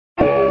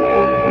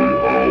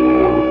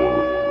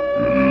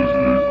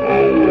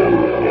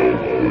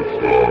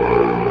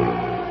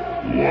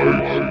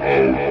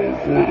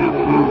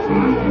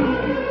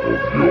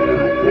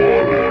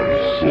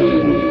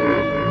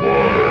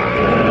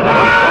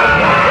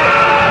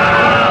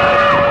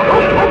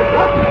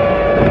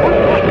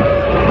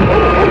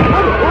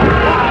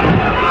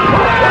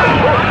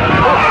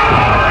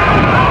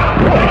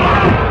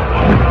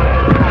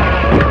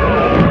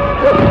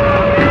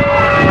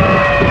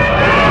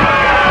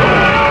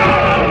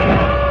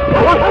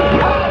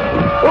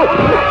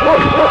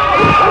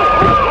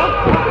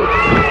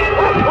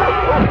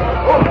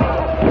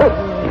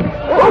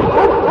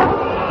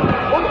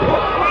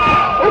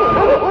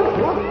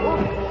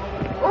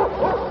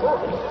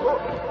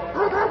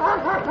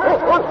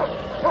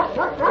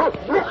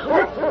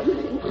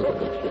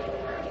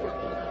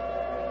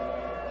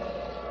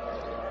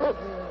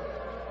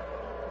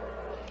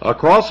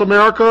Across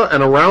America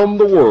and around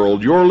the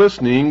world, you're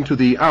listening to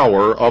the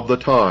Hour of the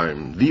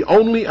Time, the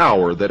only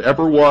hour that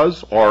ever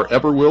was or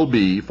ever will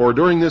be, for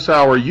during this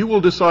hour you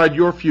will decide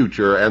your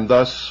future and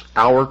thus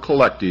our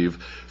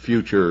collective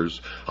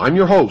futures. I'm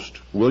your host,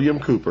 William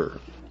Cooper.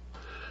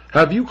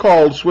 Have you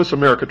called Swiss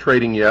America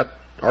Trading yet?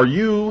 Are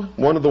you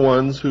one of the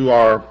ones who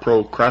are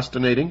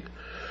procrastinating?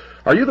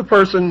 Are you the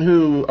person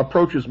who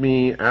approaches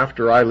me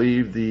after I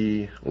leave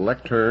the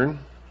lectern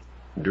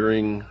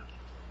during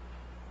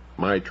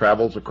my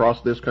travels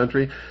across this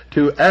country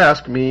to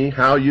ask me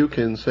how you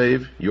can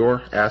save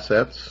your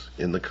assets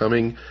in the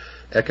coming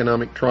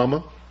economic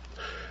trauma?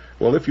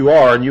 Well, if you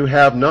are and you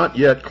have not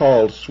yet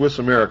called Swiss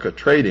America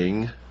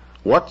Trading,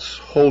 what's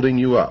holding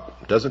you up?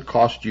 It doesn't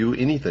cost you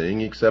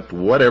anything except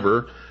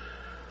whatever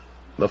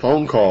the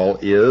phone call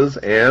is,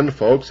 and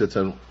folks, it's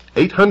an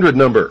 800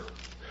 number,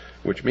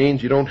 which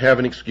means you don't have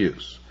an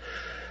excuse.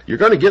 You're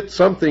going to get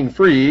something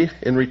free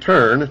in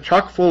return,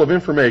 chock full of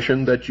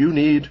information that you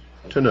need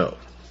to know.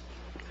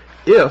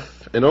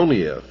 If, and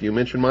only if, you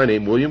mention my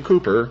name, William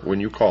Cooper, when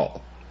you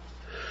call.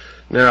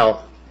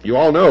 Now, you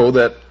all know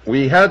that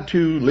we had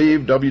to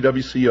leave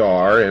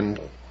WWCR and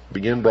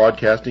begin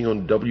broadcasting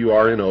on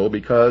WRNO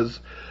because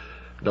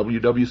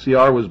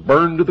WWCR was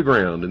burned to the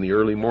ground in the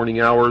early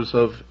morning hours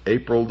of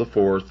April the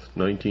 4th,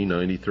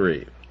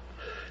 1993.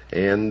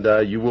 And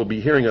you will be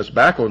hearing us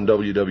back on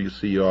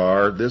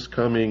WWCR this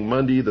coming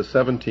Monday the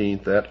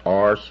 17th at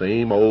our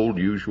same old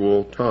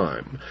usual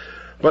time.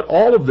 But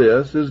all of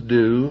this is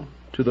due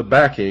to the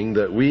backing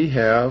that we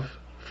have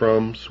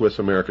from Swiss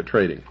America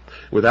Trading.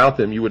 Without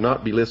them, you would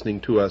not be listening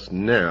to us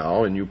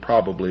now, and you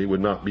probably would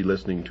not be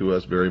listening to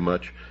us very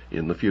much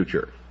in the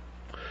future.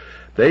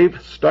 They've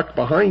stuck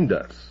behind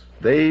us.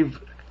 They've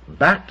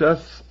backed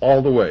us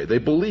all the way. They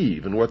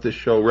believe in what this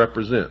show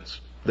represents.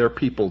 They're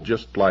people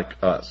just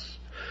like us.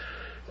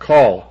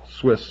 Call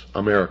Swiss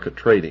America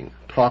Trading.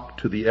 Talk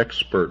to the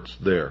experts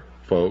there,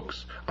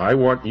 folks. I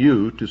want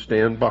you to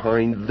stand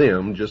behind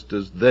them just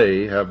as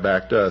they have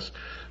backed us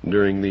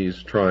during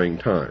these trying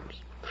times.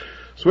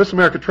 Swiss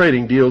America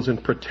Trading deals in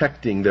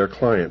protecting their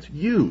clients,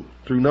 you,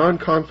 through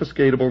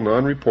non-confiscatable,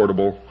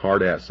 non-reportable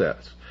hard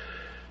assets.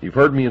 You've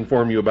heard me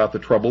inform you about the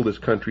trouble this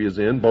country is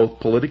in, both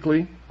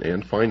politically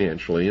and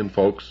financially, and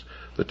folks,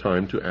 the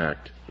time to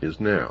act is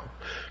now.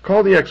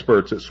 Call the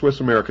experts at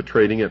Swiss America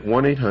Trading at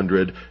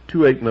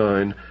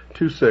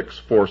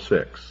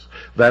 1-800-289-2646.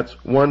 That's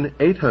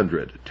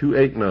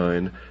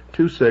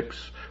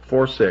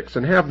 1-800-289-2646,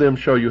 and have them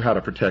show you how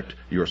to protect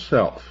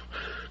yourself.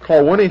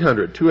 Call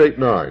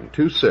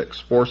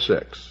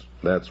 1-800-289-2646.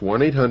 That's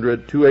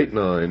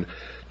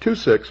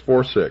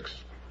 1-800-289-2646.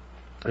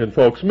 And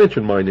folks,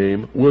 mention my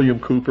name, William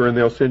Cooper, and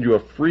they'll send you a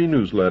free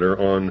newsletter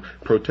on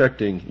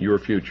protecting your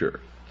future.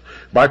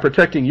 By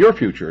protecting your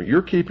future,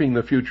 you're keeping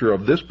the future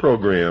of this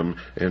program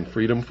and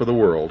freedom for the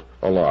world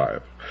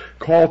alive.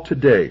 Call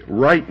today,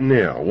 right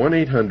now,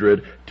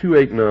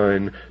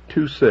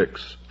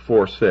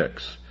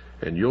 1-800-289-2646,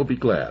 and you'll be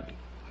glad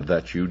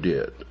that you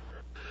did.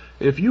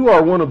 If you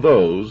are one of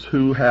those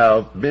who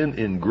have been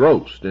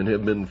engrossed and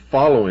have been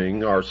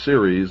following our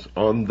series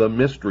on the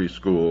mystery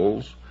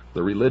schools,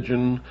 the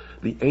religion,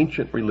 the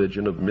ancient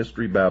religion of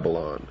Mystery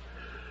Babylon,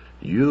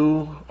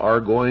 you are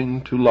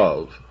going to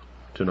love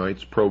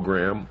tonight's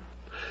program.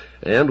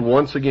 And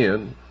once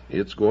again,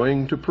 it's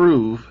going to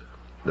prove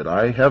that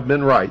I have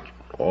been right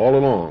all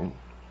along.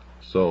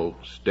 So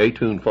stay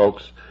tuned,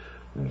 folks.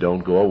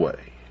 Don't go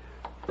away.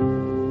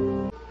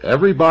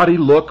 Everybody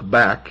look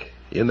back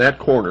in that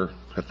corner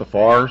at the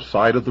far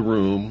side of the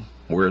room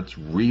where it's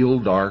real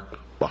dark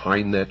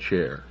behind that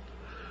chair.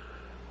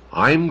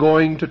 I'm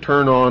going to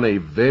turn on a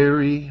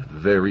very,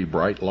 very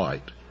bright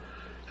light,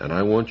 and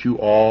I want you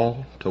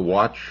all to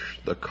watch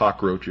the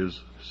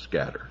cockroaches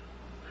scatter.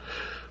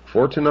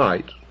 For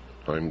tonight,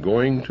 I'm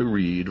going to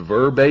read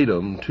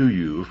verbatim to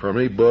you from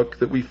a book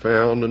that we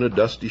found in a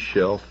dusty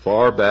shelf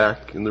far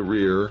back in the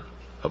rear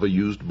of a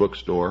used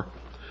bookstore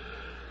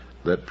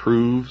that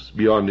proves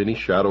beyond any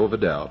shadow of a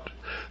doubt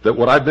that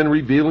what I've been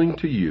revealing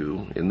to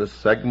you in the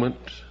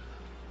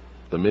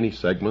many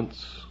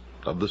segments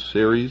of the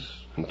series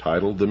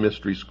entitled The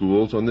Mystery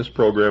Schools on this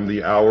program,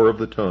 The Hour of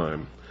the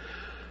Time,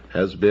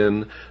 has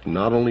been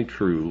not only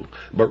true,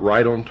 but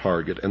right on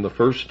target, and the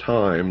first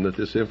time that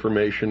this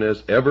information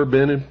has ever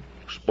been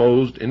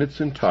exposed in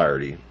its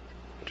entirety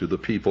to the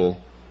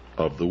people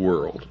of the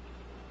world.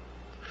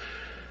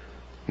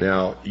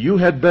 Now, you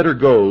had better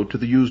go to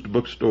the used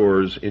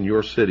bookstores in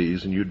your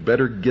cities, and you'd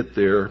better get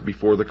there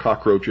before the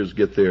cockroaches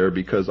get there,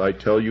 because I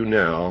tell you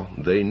now,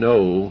 they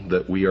know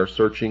that we are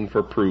searching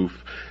for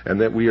proof and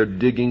that we are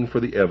digging for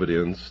the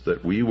evidence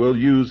that we will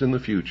use in the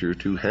future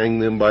to hang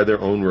them by their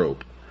own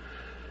rope.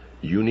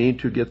 You need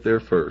to get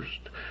there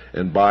first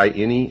and buy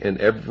any and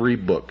every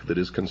book that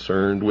is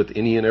concerned with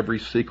any and every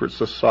secret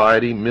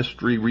society,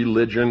 mystery,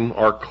 religion,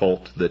 or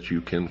cult that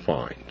you can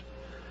find.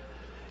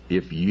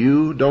 If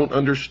you don't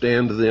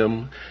understand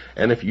them,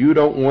 and if you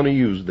don't want to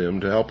use them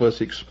to help us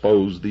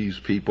expose these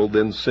people,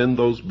 then send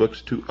those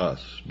books to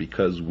us,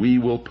 because we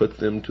will put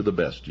them to the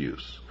best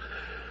use.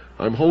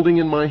 I'm holding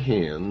in my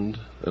hand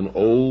an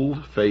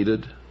old,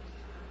 faded,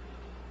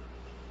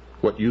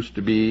 what used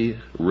to be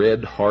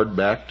red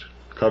hardbacked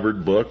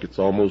covered book. It's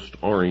almost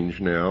orange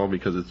now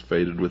because it's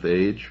faded with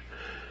age,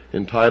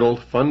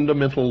 entitled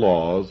Fundamental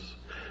Laws,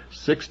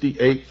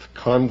 68th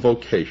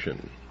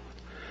Convocation.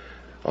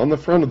 On the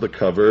front of the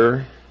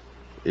cover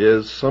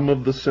is some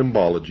of the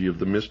symbology of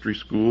the mystery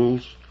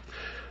schools.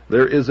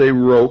 There is a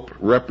rope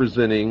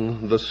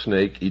representing the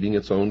snake eating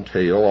its own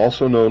tail,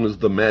 also known as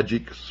the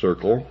magic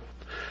circle.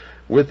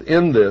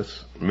 Within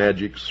this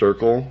magic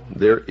circle,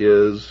 there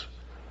is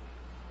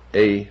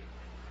a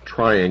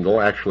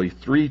triangle, actually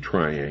 3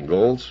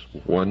 triangles,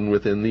 one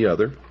within the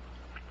other.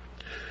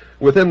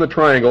 Within the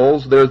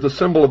triangles, there's the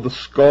symbol of the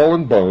skull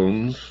and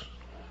bones.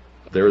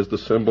 There is the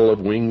symbol of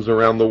wings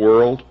around the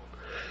world.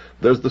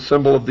 There's the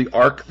symbol of the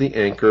ark, the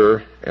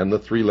anchor, and the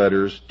 3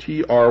 letters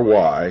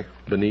TRY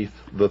beneath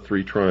the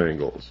 3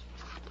 triangles.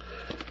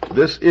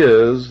 This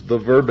is the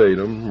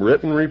verbatim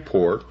written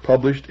report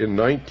published in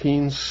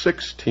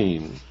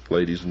 1916,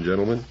 ladies and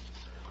gentlemen,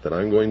 that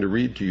I'm going to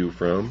read to you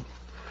from.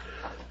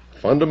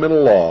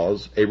 Fundamental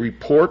Laws, a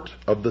report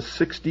of the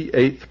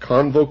 68th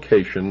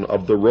Convocation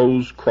of the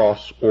Rose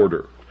Cross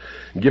Order,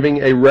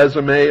 giving a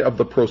resume of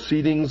the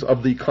proceedings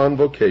of the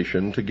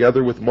convocation,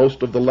 together with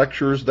most of the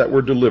lectures that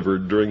were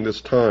delivered during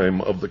this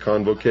time of the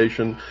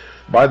convocation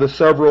by the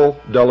several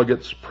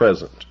delegates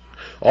present.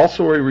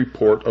 Also a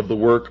report of the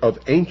work of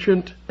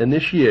ancient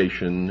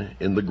initiation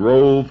in the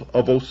grove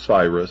of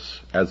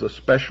Osiris, as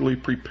especially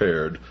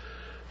prepared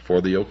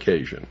for the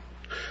occasion.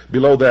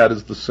 Below that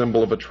is the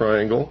symbol of a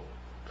triangle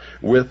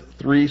with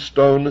 3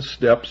 stone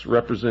steps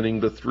representing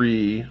the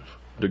 3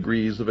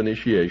 degrees of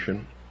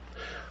initiation.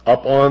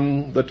 Up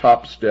on the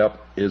top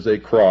step is a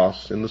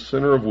cross, in the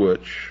center of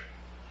which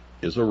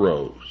is a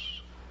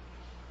rose.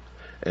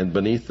 And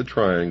beneath the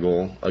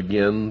triangle,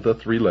 again, the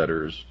 3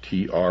 letters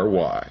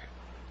TRY.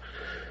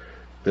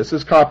 This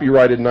is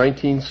copyrighted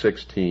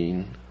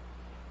 1916,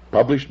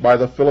 published by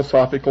the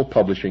Philosophical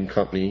Publishing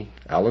Company,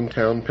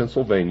 Allentown,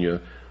 Pennsylvania,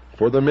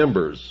 for the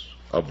members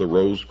of the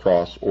Rose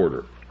Cross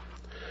Order.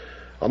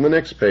 On the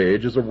next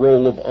page is a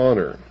roll of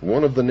honor.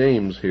 One of the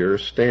names here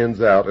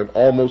stands out and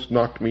almost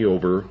knocked me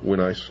over when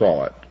I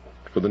saw it,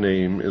 for the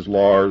name is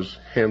Lars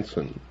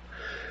Hansen.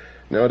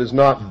 Now, it is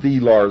not the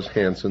Lars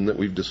Hansen that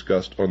we've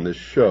discussed on this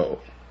show,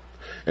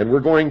 and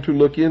we're going to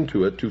look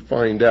into it to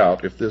find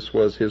out if this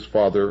was his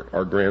father,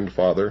 or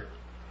grandfather,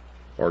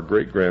 or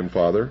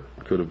great-grandfather.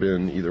 Could have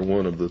been either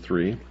one of the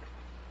 3.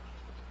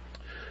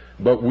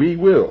 But we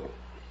will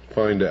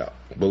find out,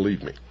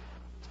 believe me.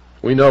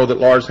 We know that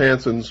Lars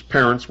Hansen's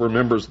parents were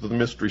members of the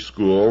mystery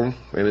school,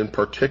 and in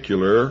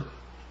particular,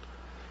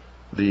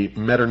 the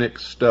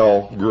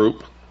Metternich-Stell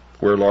group,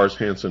 where Lars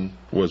Hansen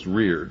was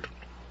reared.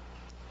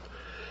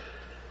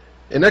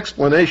 In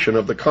explanation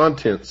of the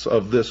contents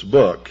of this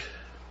book,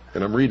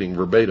 and I'm reading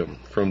verbatim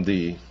from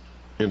the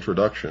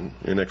introduction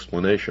in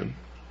explanation,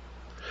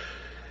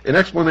 in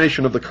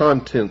explanation of the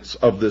contents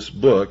of this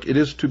book, it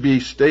is to be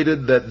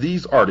stated that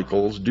these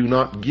articles do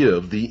not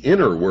give the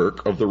inner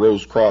work of the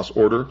Rose Cross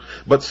Order,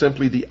 but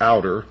simply the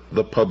outer,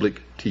 the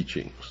public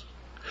teachings.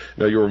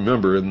 Now, you'll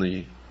remember in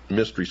the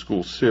Mystery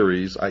School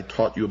series, I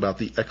taught you about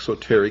the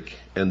exoteric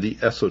and the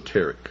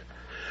esoteric.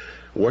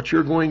 What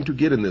you're going to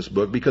get in this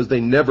book, because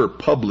they never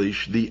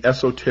publish the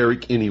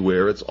esoteric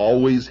anywhere, it's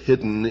always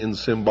hidden in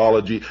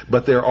symbology,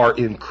 but there are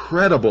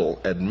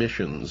incredible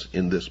admissions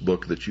in this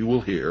book that you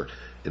will hear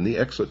in the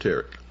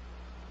exoteric.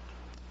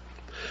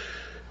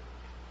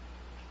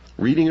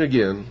 Reading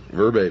again,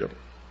 verbatim.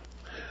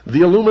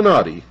 The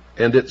Illuminati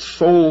and its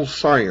soul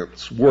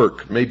science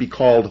work may be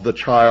called the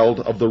child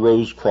of the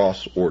Rose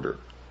Cross Order.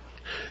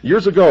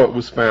 Years ago it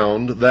was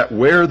found that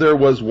where there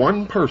was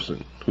one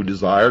person who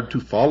desired to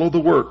follow the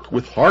work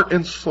with heart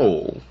and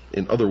soul,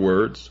 in other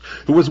words,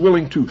 who was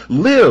willing to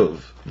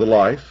live the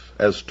life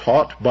as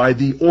taught by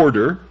the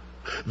order,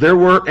 there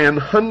were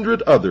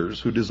 100 others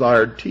who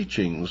desired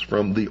teachings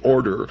from the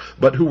order,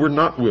 but who were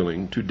not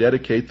willing to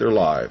dedicate their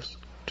lives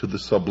to the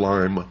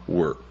sublime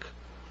work.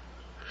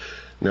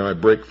 Now, I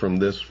break from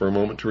this for a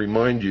moment to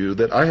remind you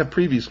that I have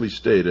previously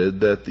stated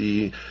that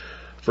the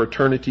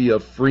fraternity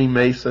of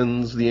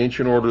Freemasons, the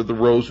Ancient Order of the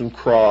Rose and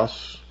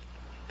Cross,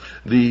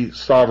 the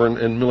Sovereign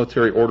and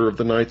Military Order of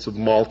the Knights of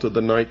Malta,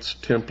 the Knights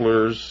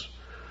Templars,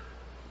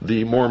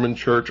 the Mormon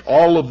Church,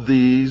 all of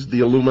these,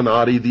 the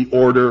Illuminati, the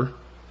Order,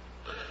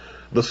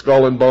 the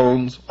Skull and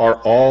Bones, are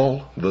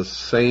all the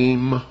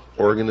same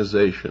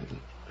organization.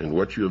 And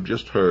what you have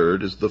just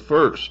heard is the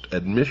first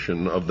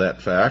admission of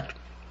that fact,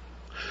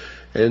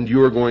 and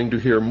you are going to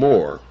hear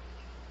more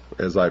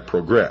as I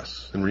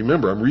progress. And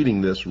remember, I'm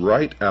reading this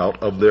right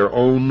out of their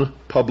own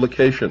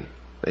publication,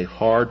 a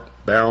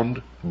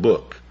hard-bound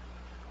book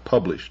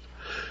published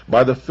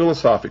by the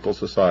Philosophical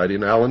Society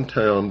in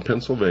Allentown,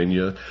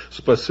 Pennsylvania,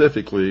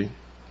 specifically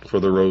for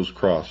the Rose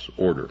Cross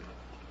Order.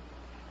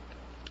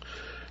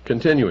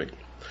 Continuing.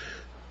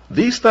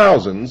 These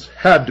thousands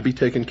had to be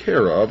taken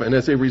care of, and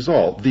as a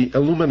result, the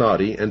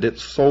Illuminati and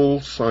its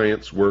soul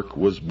science work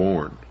was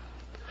born.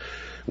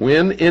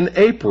 When in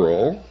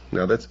April,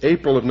 now that's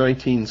April of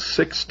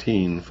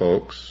 1916,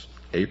 folks,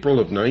 April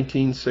of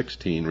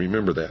 1916,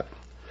 remember that.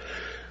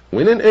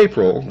 When in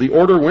April the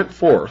order went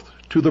forth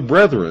to the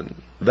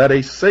brethren that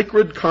a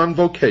sacred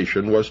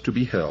convocation was to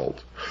be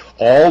held,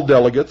 all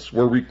delegates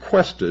were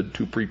requested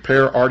to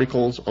prepare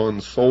articles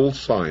on soul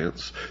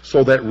science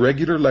so that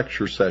regular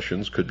lecture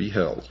sessions could be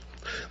held.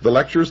 The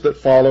lectures that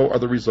follow are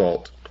the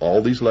result.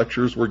 All these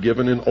lectures were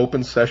given in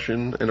open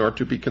session and are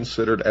to be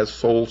considered as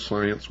soul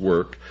science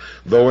work,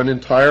 though in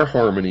entire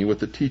harmony with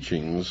the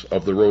teachings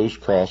of the Rose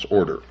Cross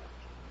Order.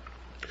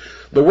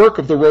 The work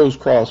of the Rose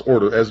Cross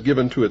Order as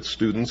given to its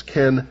students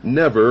can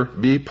never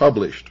be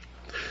published.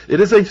 It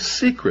is a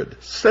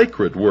secret,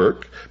 sacred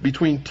work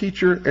between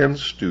teacher and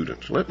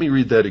student. Let me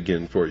read that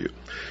again for you.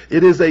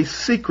 It is a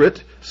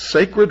secret,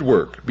 sacred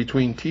work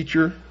between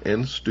teacher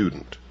and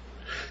student.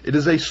 It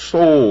is a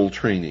soul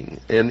training,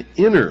 an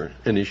inner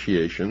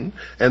initiation,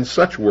 and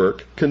such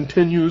work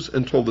continues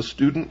until the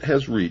student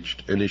has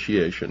reached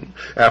initiation,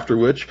 after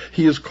which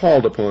he is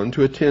called upon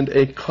to attend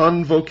a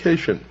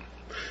convocation,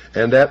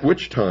 and at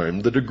which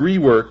time the degree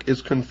work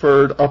is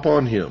conferred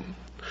upon him.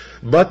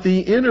 But the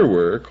inner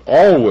work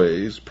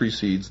always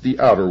precedes the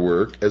outer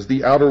work, as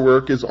the outer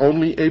work is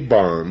only a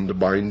bond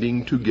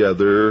binding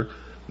together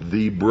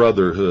the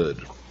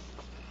brotherhood.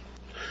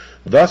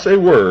 Thus a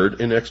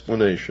word in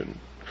explanation.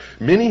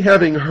 Many,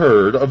 having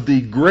heard of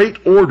the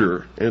great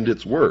order and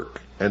its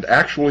work, and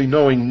actually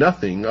knowing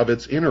nothing of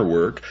its inner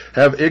work,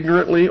 have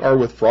ignorantly or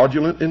with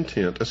fraudulent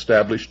intent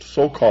established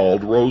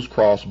so-called Rose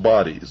Cross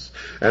bodies.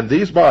 And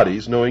these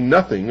bodies, knowing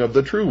nothing of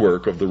the true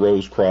work of the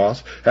Rose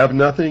Cross, have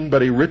nothing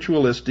but a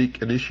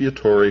ritualistic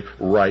initiatory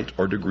rite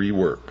or degree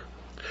work.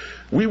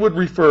 We would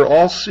refer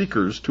all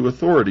seekers to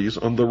authorities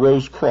on the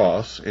Rose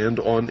Cross and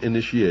on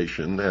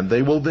initiation, and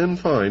they will then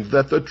find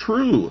that the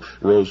true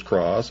Rose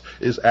Cross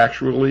is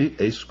actually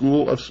a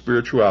school of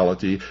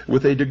spirituality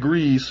with a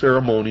degree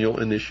ceremonial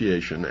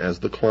initiation as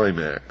the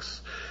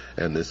climax.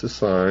 And this is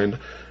signed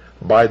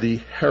by the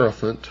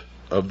Hierophant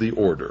of the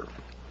Order.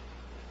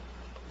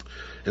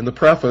 In the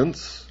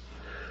preface,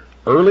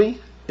 early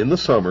in the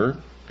summer,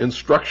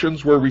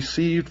 instructions were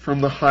received from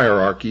the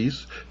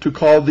hierarchies to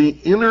call the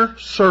inner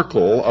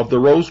circle of the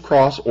Rose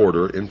Cross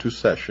Order into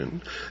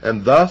session,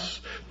 and thus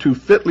to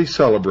fitly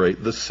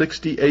celebrate the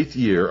 68th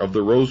year of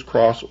the Rose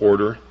Cross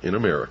Order in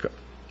America.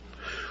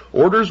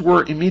 Orders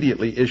were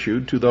immediately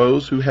issued to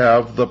those who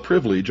have the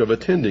privilege of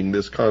attending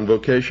this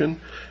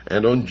convocation,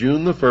 and on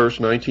June the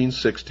 1st,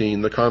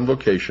 1916, the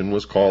convocation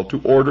was called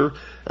to order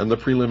and the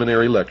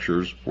preliminary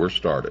lectures were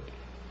started.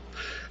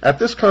 At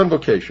this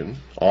convocation,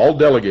 all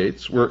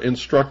delegates were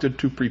instructed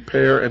to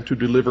prepare and to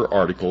deliver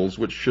articles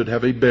which should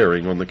have a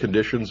bearing on the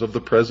conditions of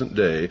the present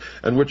day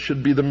and which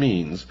should be the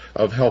means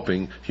of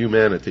helping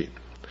humanity.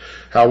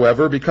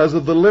 However, because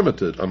of the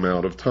limited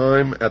amount of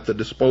time at the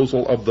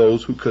disposal of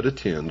those who could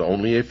attend,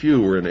 only a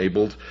few were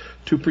enabled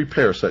to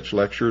prepare such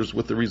lectures,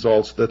 with the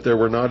results that there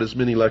were not as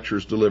many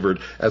lectures delivered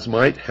as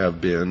might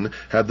have been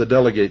had the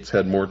delegates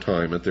had more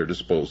time at their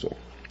disposal.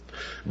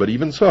 But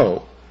even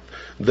so,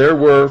 there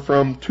were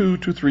from 2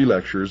 to 3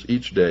 lectures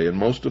each day, and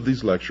most of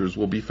these lectures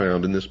will be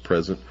found in this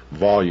present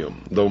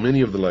volume, though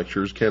many of the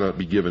lectures cannot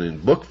be given in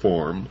book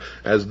form,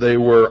 as they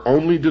were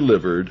only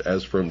delivered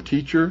as from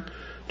teacher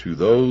to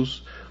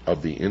those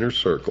of the inner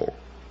circle.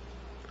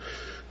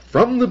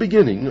 From the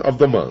beginning of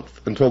the month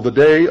until the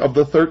day of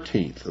the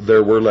 13th,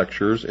 there were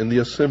lectures in the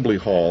Assembly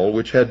Hall,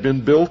 which had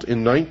been built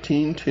in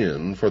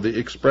 1910 for the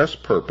express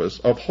purpose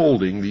of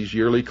holding these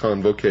yearly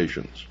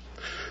convocations.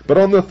 But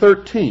on the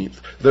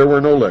 13th, there were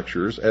no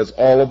lectures, as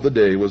all of the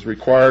day was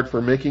required for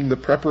making the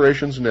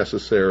preparations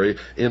necessary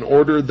in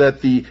order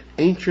that the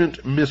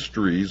ancient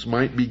mysteries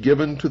might be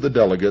given to the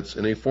delegates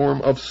in a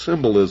form of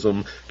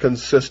symbolism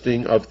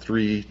consisting of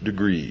 3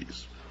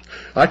 degrees.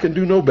 I can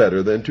do no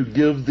better than to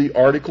give the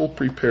article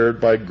prepared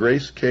by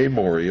Grace K.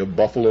 Morey of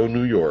Buffalo,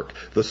 New York,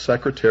 the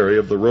secretary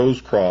of the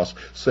Rose Cross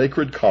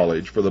Sacred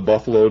College for the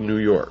Buffalo, New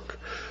York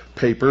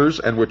papers,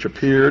 and which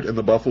appeared in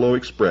the Buffalo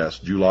Express,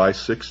 July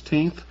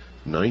 16th,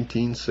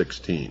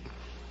 1916.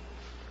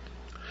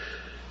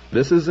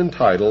 This is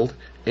entitled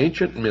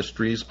Ancient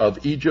Mysteries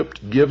of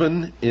Egypt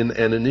Given in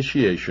an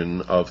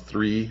Initiation of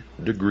 3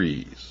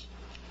 Degrees.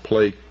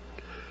 Pay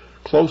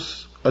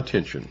close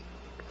attention,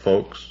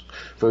 folks,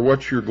 for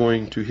what you're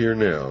going to hear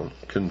now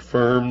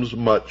confirms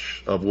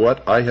much of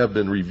what I have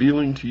been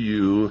revealing to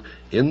you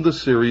in the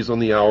series on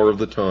the Hour of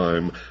the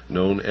Time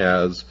known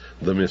as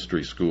the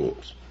Mystery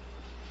Schools.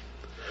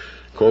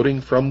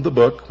 Quoting from the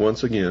book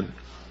once again,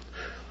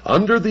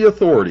 under the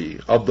authority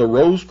of the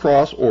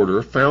Rose-Cross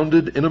Order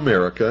founded in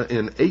America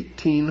in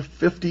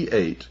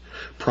 1858,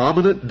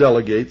 prominent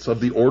delegates of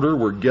the order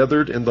were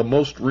gathered in the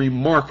most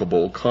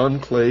remarkable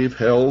conclave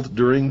held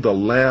during the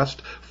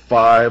last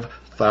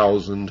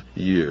 5,000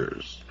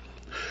 years,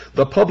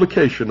 the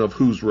publication of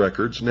whose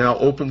records now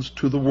opens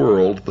to the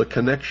world the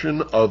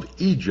connection of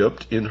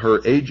Egypt in her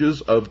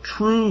ages of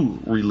true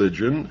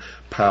religion,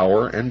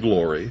 power, and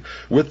glory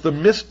with the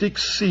mystic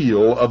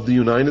seal of the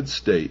United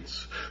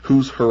States,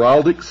 whose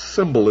heraldic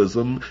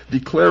symbolism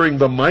declaring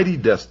the mighty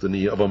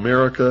destiny of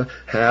America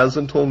has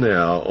until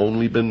now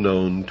only been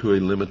known to a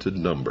limited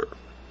number.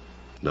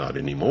 Not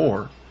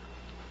anymore.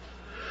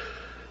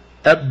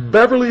 At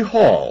Beverly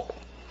Hall,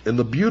 in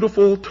the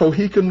beautiful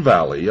Tohickon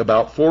Valley,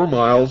 about 4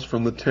 miles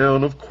from the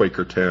town of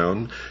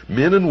Quakertown,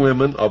 men and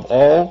women of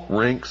all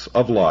ranks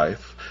of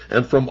life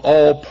and from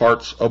all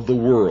parts of the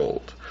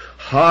world,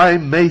 high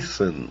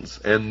Masons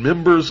and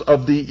members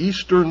of the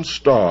Eastern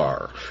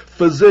Star,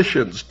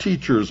 physicians,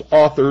 teachers,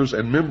 authors,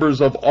 and members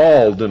of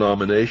all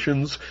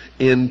denominations,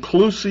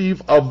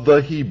 inclusive of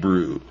the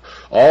Hebrew,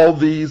 all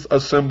these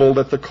assembled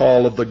at the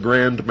call of the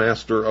Grand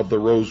Master of the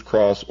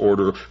Rose-Cross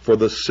Order for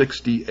the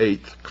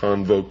 68th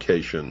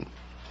Convocation.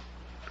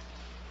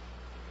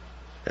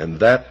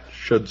 And that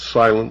should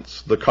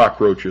silence the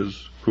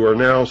cockroaches who are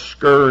now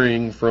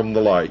scurrying from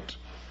the light,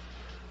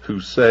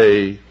 who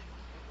say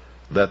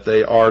that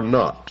they are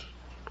not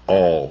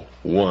all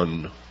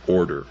one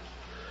order.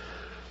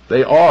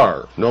 They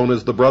are known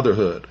as the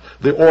Brotherhood,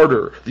 the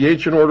Order, the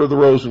Ancient Order of the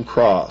Rose and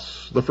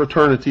Cross, the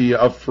Fraternity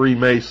of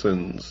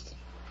Freemasons,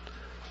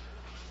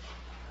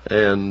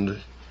 and,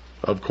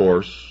 of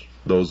course,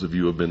 those of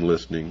you who have been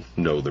listening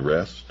know the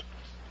rest.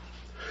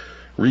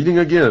 Reading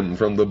again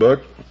from the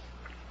book,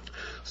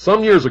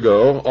 some years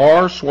ago,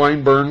 R.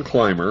 Swinburne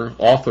Clymer,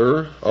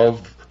 author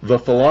of The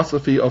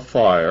Philosophy of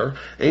Fire,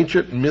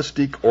 Ancient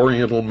Mystic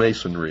Oriental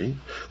Masonry,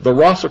 The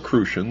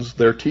Rosicrucians,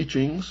 Their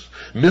Teachings,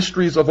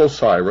 Mysteries of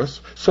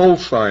Osiris, Soul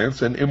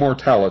Science and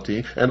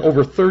Immortality, and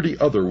over 30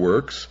 other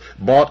works,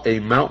 bought a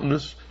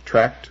mountainous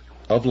tract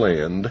of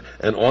land,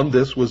 and on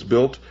this was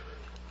built,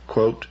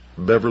 quote,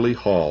 Beverly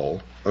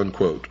Hall,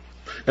 unquote,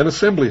 an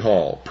assembly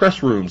hall,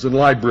 press rooms, and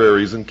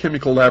libraries and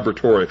chemical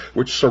laboratory,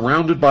 which,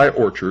 surrounded by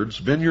orchards,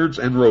 vineyards,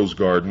 and rose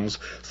gardens,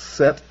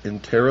 set in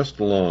terraced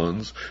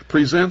lawns,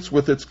 presents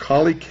with its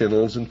collie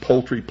kennels and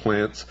poultry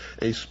plants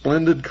a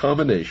splendid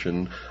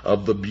combination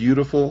of the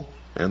beautiful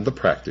and the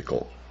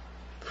practical.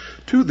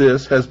 To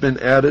this has been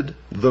added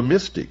the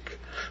mystic,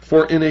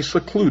 for in a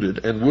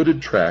secluded and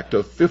wooded tract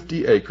of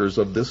 50 acres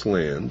of this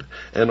land,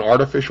 an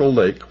artificial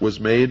lake was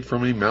made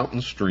from a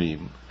mountain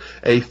stream,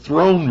 a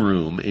throne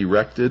room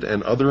erected,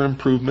 and other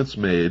improvements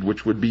made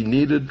which would be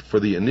needed for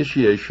the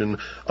initiation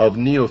of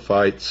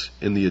neophytes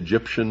in the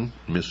Egyptian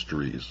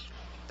mysteries.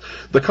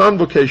 The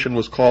Convocation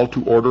was called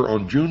to order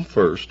on June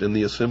 1st in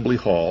the Assembly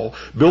Hall,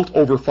 built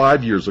over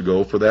 5 years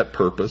ago for that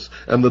purpose,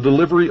 and the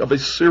delivery of a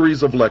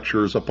series of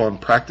lectures upon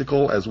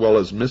practical as well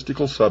as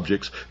mystical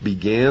subjects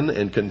began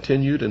and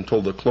continued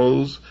until the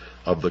close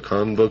of the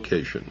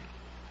Convocation.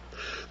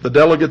 The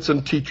delegates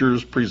and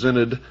teachers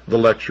presented the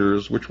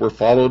lectures, which were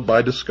followed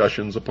by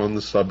discussions upon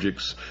the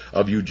subjects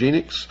of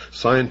eugenics,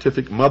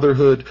 scientific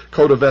motherhood,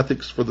 code of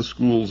ethics for the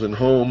schools and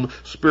home,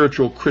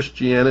 spiritual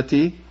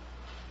Christianity,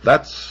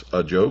 that's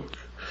a joke,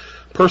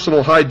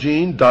 personal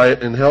hygiene,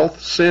 diet and health,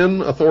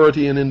 sin,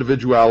 authority and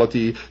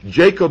individuality,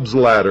 Jacob's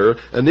ladder,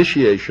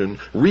 initiation,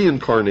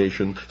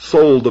 reincarnation,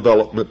 soul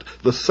development,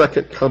 the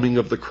second coming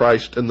of the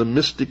Christ, and the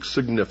mystic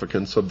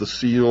significance of the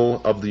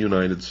seal of the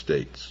United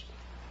States.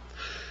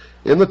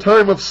 In the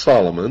time of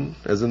Solomon,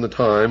 as in the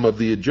time of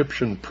the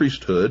Egyptian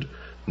priesthood,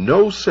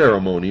 no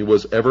ceremony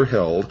was ever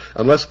held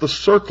unless the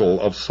circle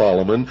of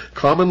Solomon,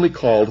 commonly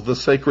called the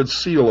sacred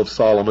seal of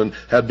Solomon,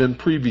 had been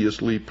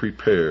previously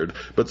prepared.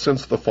 But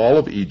since the fall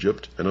of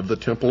Egypt and of the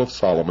Temple of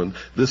Solomon,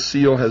 this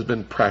seal has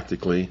been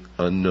practically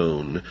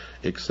unknown,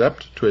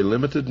 except to a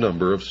limited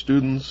number of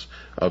students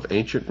of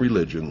ancient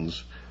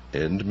religions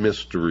and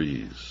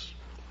mysteries.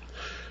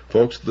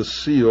 Folks, the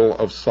seal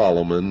of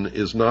Solomon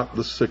is not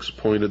the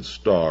six-pointed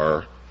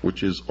star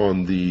which is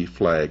on the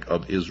flag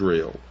of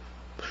Israel.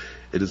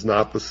 It is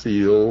not the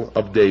seal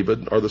of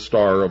David or the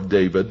Star of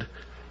David.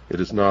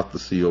 It is not the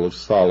seal of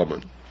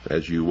Solomon,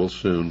 as you will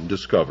soon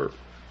discover.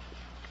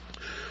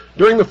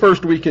 During the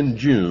first week in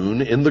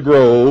June, in the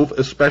Grove,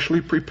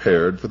 especially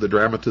prepared for the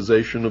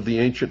dramatization of the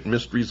ancient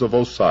mysteries of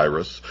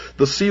Osiris,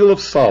 the seal of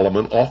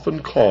Solomon,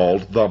 often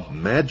called the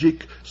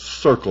Magic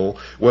Circle,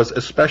 was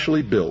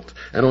especially built,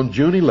 and on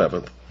June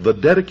 11th, the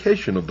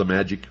dedication of the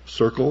Magic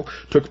Circle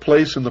took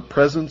place in the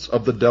presence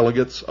of the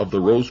delegates of the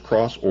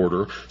Rose-Cross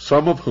Order,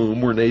 some of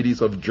whom were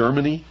natives of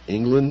Germany,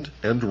 England,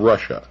 and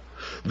Russia.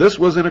 This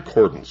was in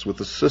accordance with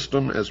the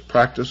system as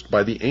practiced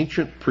by the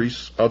ancient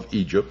priests of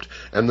Egypt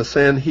and the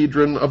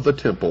Sanhedrin of the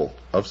Temple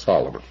of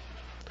Solomon.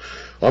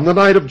 On the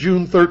night of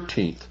June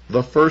 13th,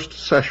 the first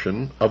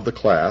session of the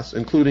class,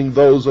 including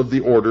those of the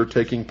order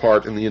taking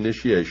part in the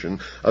initiation,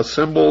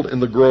 assembled in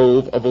the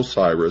grove of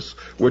Osiris,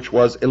 which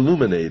was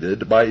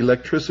illuminated by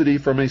electricity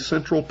from a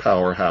central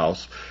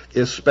powerhouse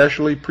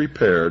especially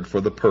prepared for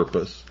the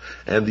purpose,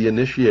 and the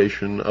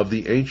initiation of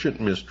the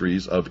ancient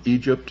mysteries of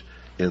Egypt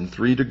in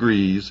 3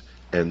 degrees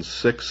and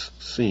 6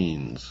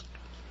 scenes.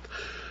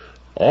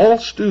 All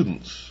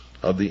students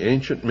of the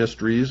ancient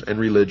mysteries and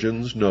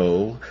religions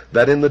know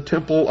that in the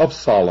Temple of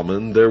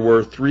Solomon there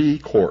were 3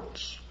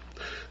 courts,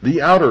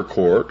 the outer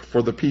court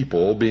for the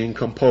people being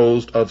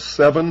composed of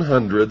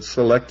 700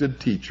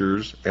 selected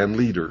teachers and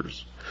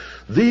leaders.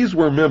 These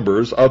were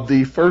members of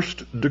the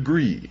first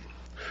degree,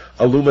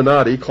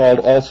 illuminati called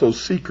also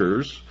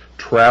seekers,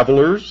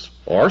 travelers,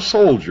 or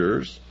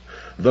soldiers.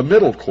 The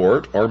middle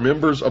court, or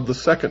members of the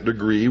second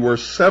degree, were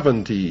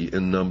 70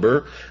 in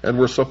number and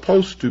were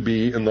supposed to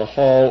be in the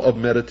hall of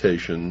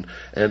meditation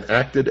and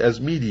acted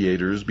as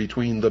mediators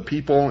between the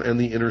people and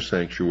the inner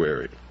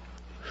sanctuary.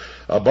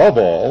 Above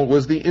all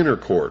was the inner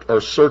court,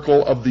 or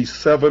circle of the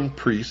 7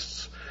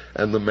 priests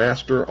and the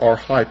master or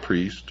high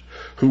priest,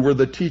 who were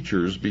the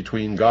teachers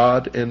between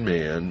God and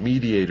man,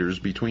 mediators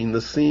between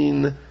the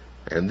seen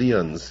and the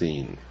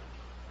unseen.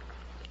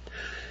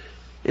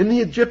 In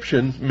the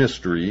Egyptian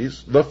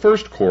mysteries, the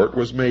first court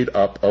was made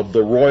up of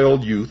the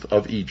royal youth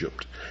of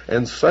Egypt,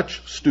 and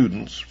such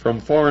students from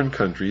foreign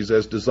countries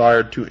as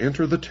desired to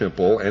enter the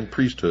temple and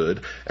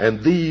priesthood,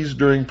 and these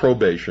during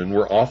probation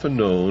were often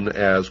known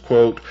as,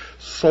 quote,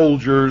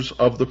 soldiers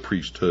of the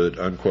priesthood,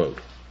 unquote,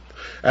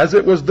 as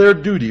it was their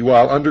duty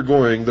while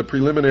undergoing the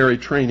preliminary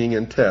training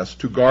and tests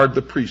to guard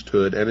the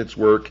priesthood and its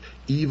work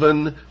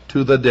even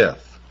to the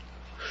death.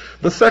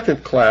 The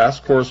second class,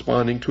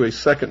 corresponding to a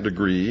second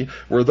degree,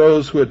 were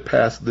those who had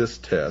passed this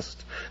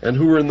test, and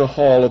who were in the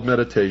hall of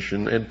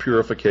meditation and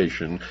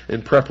purification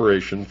in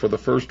preparation for the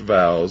first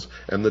vows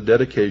and the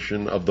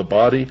dedication of the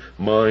body,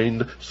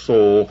 mind,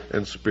 soul,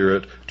 and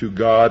spirit to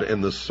God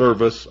and the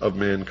service of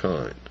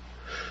mankind.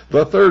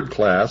 The third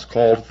class,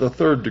 called the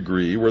third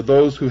degree, were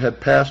those who had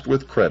passed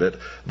with credit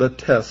the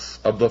tests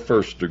of the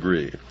first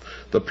degree,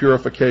 the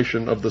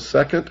purification of the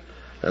second,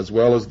 as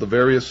well as the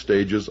various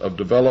stages of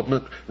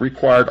development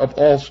required of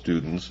all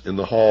students in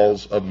the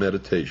halls of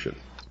meditation.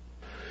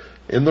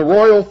 In the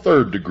royal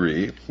third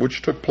degree,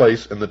 which took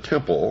place in the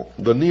temple,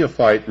 the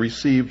neophyte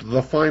received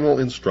the final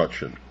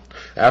instruction.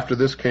 After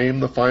this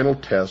came the final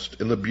test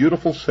in the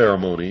beautiful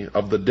ceremony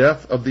of the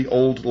death of the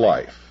old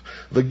life,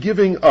 the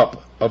giving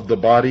up of the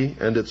body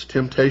and its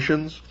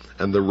temptations,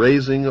 and the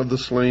raising of the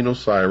slain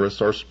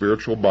Osiris, our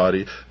spiritual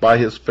body, by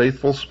his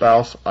faithful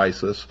spouse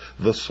Isis,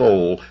 the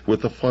soul,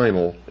 with the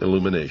final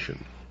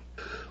illumination.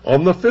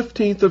 On the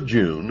 15th of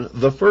June,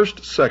 the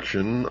first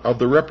section of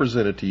the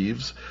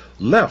representatives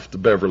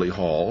left Beverly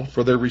Hall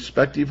for their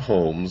respective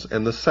homes,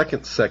 and the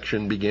second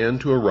section began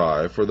to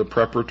arrive for the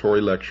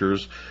preparatory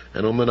lectures,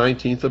 and on the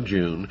 19th of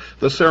June,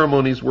 the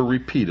ceremonies were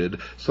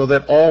repeated so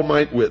that all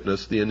might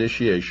witness the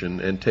initiation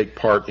and take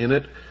part in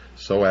it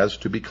so as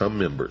to become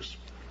members.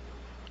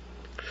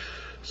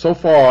 So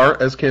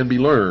far as can be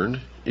learned,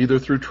 either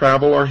through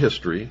travel or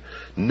history,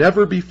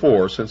 never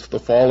before since the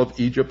fall of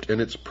Egypt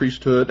and its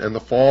priesthood and the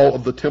fall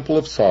of the Temple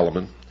of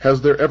Solomon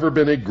has there ever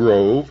been a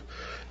grove,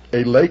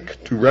 a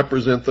lake to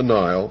represent the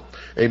Nile,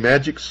 a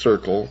magic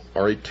circle,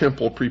 or a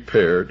temple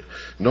prepared,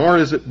 nor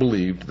is it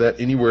believed that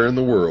anywhere in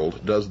the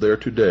world does there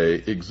today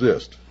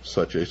exist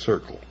such a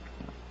circle.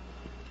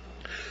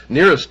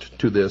 Nearest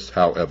to this,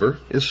 however,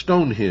 is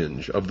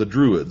Stonehenge of the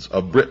Druids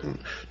of Britain,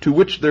 to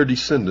which their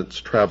descendants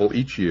travel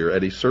each year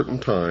at a certain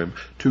time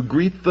to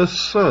greet the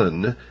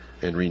sun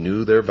and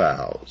renew their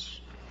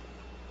vows.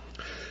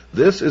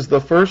 This is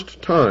the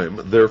first time,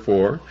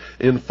 therefore,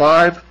 in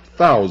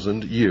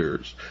 5,000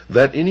 years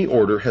that any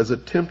order has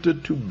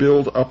attempted to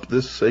build up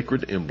this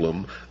sacred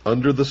emblem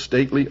under the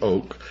stately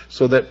oak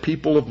so that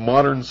people of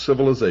modern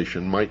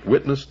civilization might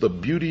witness the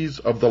beauties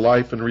of the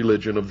life and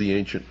religion of the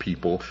ancient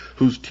people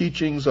whose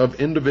teachings of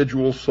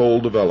individual soul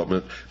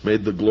development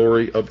made the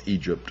glory of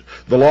Egypt,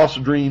 the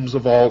lost dreams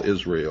of all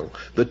Israel,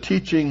 the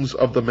teachings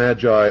of the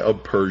Magi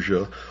of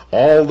Persia,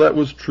 all that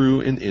was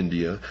true in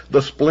India,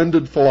 the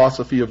splendid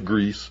philosophy of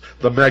Greece,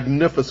 the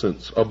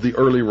magnificence of the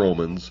early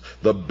Romans,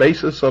 the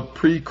basis of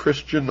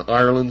pre-Christian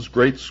Ireland's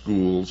great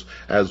schools,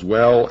 as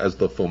well as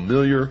the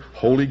familiar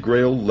Holy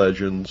Grail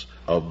legends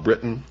of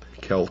Britain,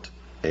 Celt,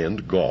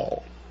 and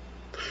Gaul.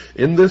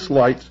 In this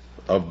light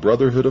of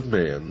brotherhood of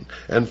man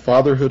and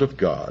fatherhood of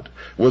God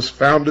was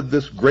founded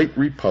this great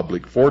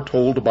republic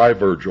foretold by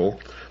Virgil,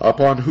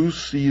 upon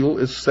whose seal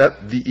is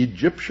set the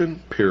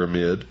Egyptian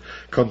pyramid,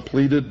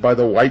 completed by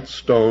the white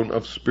stone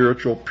of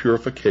spiritual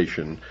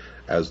purification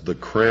as the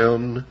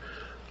crown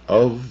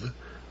of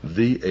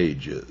the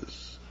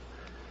ages.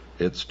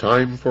 It's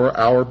time for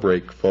our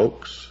break,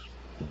 folks.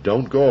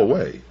 Don't go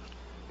away,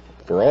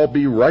 for I'll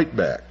be right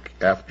back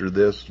after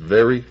this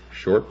very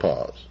short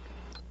pause.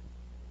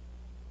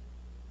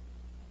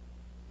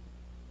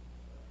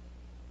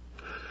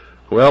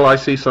 Well, I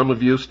see some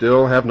of you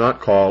still have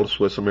not called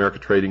Swiss America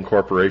Trading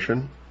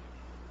Corporation,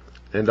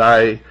 and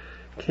I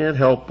can't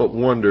help but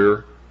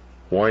wonder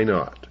why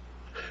not.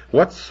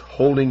 What's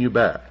holding you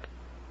back?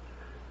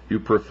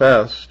 You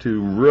profess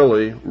to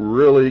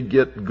really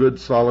get good,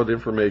 solid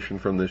information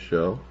from this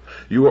show.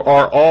 You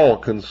are all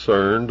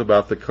concerned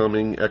about the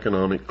coming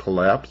economic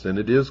collapse, and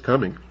it is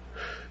coming.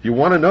 You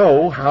want to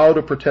know how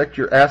to protect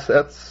your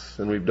assets,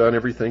 and we've done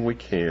everything we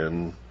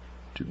can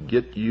to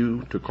get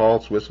you to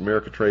call Swiss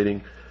America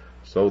Trading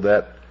so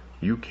that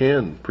you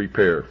can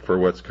prepare for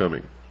what's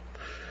coming.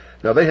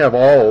 Now, they have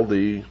all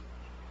the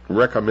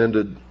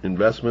recommended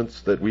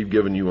investments that we've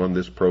given you on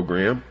this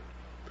program.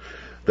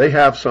 They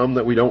have some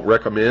that we don't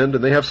recommend,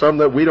 and they have some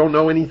that we don't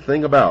know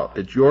anything about.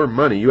 It's your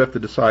money. You have to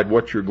decide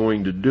what you're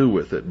going to do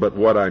with it. But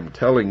what I'm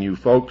telling you,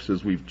 folks,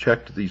 is we've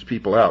checked these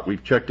people out.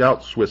 We've checked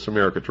out Swiss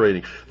America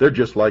Trading. They're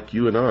just like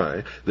you and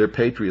I. They're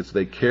patriots.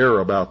 They care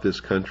about this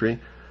country.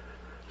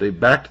 They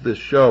backed this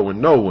show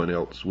when no one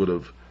else would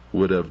have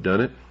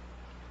done it.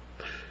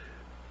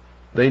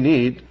 They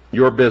need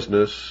your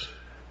business,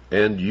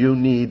 and you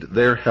need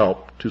their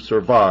help to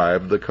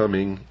survive the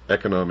coming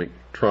economic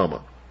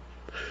trauma.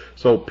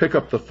 So pick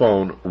up the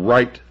phone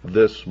right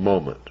this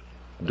moment.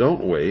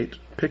 Don't wait.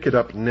 Pick it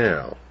up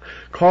now.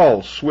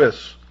 Call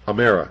Swiss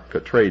America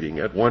Trading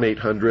at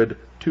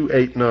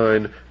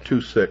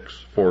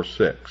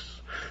 1-800-289-2646.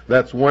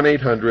 That's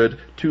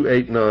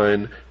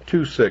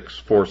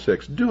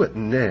 1-800-289-2646. Do it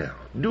now.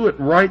 Do it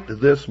right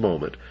this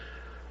moment.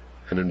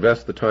 And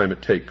invest the time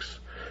it takes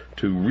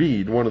to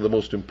read one of the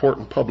most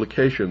important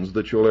publications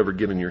that you'll ever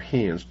get in your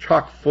hands,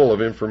 chock full of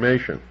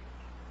information.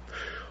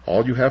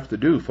 All you have to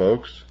do,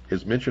 folks,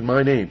 is mention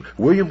my name,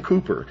 William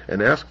Cooper,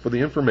 and ask for the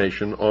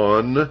information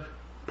on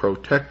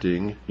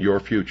protecting your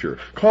future.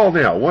 Call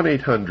now,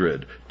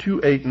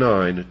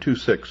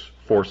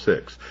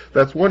 1-800-289-2646.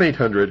 That's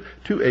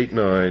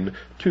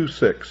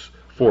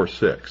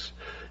 1-800-289-2646.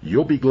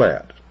 You'll be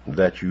glad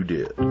that you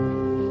did.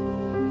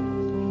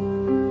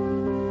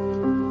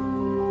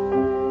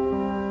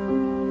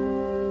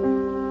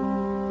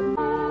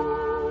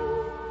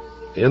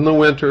 In the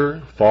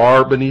winter,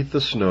 far beneath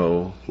the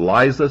snow,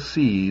 lies a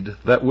seed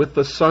that with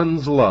the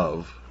sun's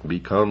love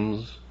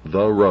becomes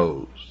the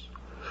rose.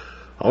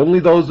 Only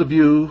those of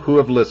you who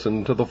have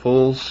listened to the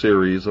full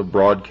series of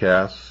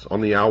broadcasts on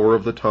the hour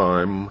of the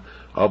time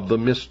of the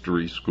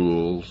mystery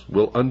schools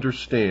will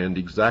understand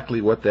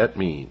exactly what that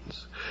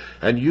means.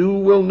 And you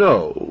will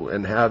know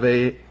and have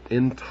an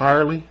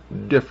entirely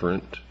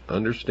different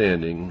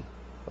understanding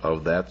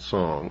of that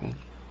song,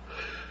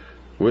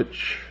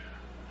 which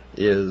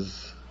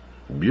is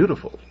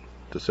beautiful,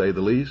 to say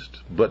the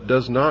least, but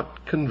does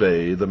not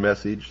convey the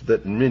message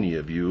that many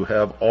of you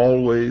have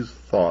always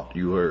thought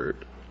you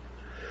heard.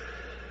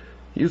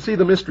 You see,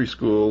 the mystery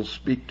schools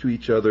speak to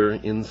each other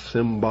in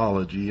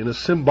symbology, in a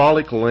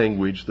symbolic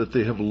language that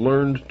they have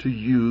learned to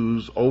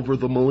use over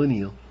the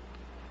millennia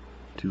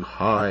to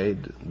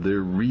hide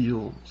their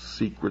real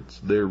secrets,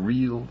 their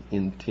real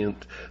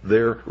intent,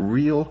 their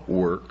real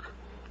work,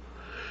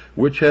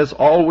 which has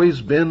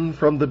always been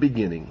from the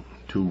beginning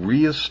to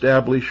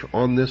reestablish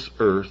on this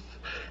earth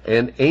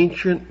an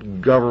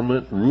ancient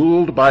government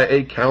ruled by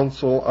a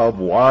council of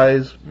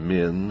wise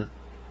men,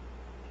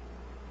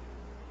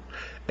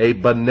 a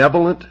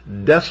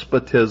benevolent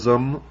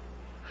despotism,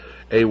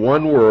 a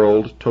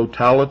one-world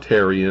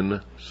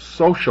totalitarian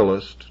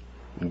socialist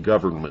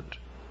government.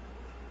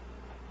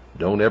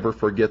 Don't ever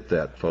forget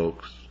that,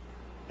 folks.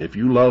 If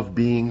you love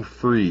being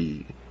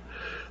free,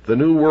 the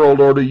New World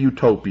Order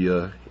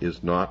utopia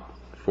is not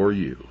for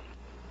you.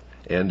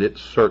 And it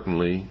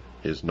certainly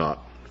is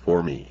not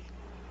for me.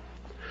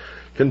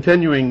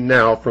 Continuing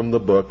now from the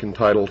book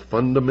entitled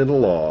Fundamental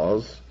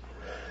Laws,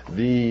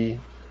 the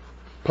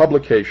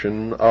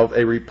publication of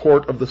a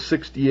report of the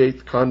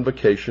 68th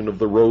Convocation of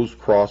the Rose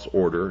Cross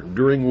Order,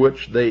 during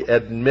which they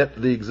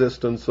admit the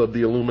existence of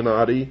the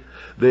Illuminati,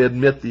 they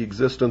admit the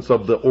existence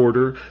of the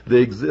Order,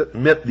 they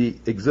admit the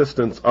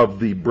existence of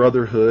the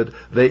Brotherhood,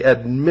 they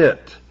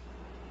admit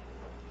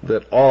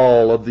that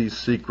all of these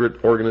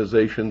secret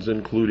organizations,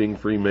 including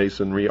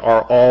Freemasonry,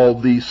 are all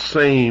the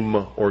same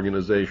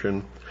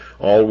organization,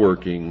 all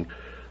working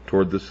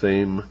toward the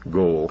same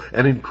goal.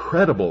 An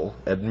incredible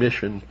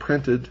admission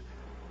printed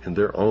in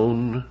their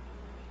own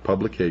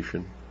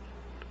publication,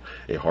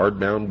 a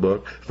hardbound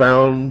book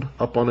found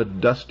up on a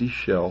dusty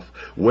shelf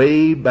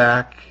way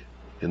back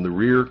in the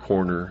rear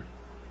corner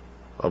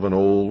of an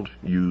old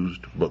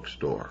used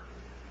bookstore.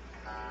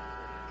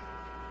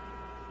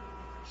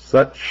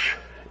 Such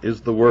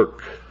is the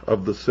work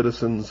of the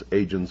Citizens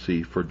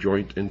Agency for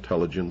Joint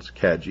Intelligence,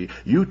 CAGI.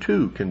 You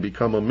too can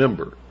become a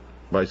member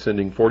by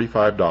sending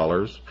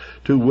 $45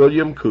 to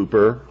William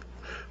Cooper,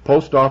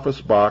 Post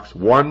Office Box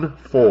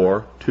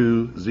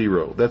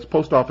 1420. That's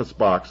Post Office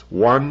Box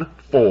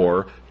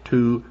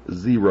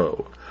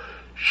 1420.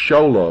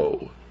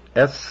 Sholow,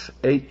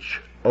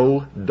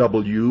 SHOWLOW.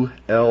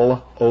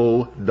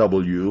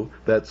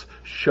 That's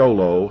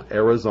Sholow,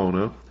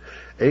 Arizona,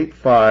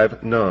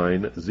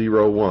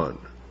 85901.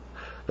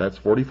 That's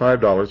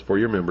 $45 for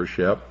your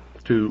membership.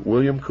 to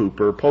William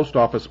Cooper, Post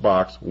Office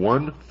Box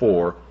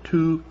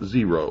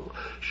 1420,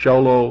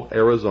 Shoalo,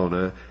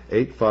 Arizona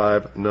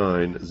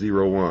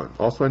 85901.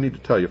 Also, I need to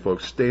tell you,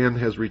 folks, Stan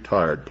has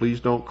retired. Please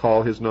don't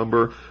call his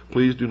number.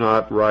 Please do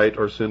not write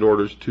or send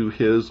orders to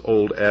his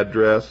old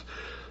address.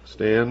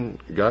 Stan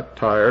got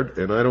tired,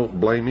 and I don't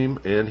blame him,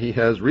 and he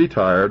has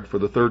retired for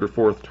the third or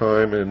fourth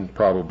time and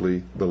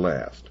probably the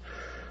last.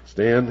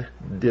 Stan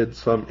did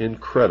some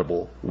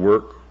incredible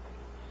work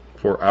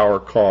for our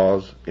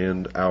cause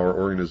and our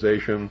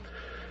organization.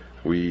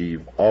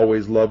 We've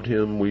always loved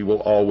him. We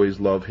will always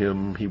love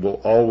him. He will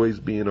always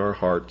be in our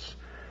hearts.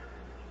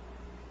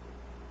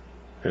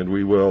 And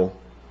we will,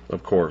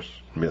 of course,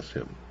 miss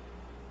him.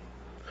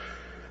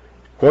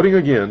 Quoting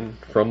again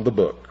from the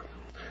book,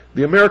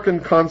 the American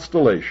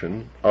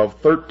constellation of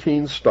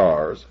 13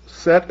 stars,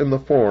 set in the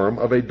form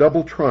of a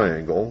double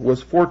triangle,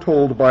 was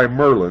foretold by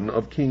Merlin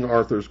of King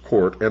Arthur's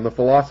court, and the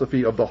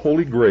philosophy of the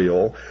Holy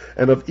Grail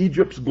and of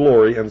Egypt's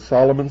glory and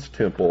Solomon's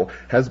temple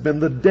has been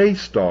the day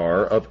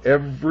star of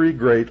every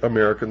great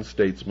American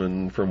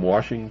statesman from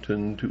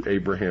Washington to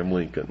Abraham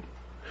Lincoln.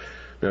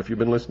 Now, if you've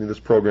been listening to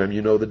this program,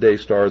 you know the day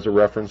star is a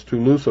reference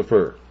to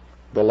Lucifer,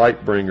 the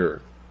light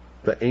bringer,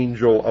 the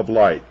angel of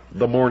light,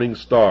 the morning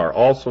star,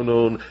 also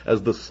known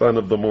as the son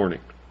of the morning.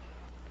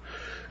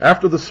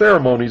 After the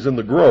ceremonies in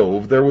the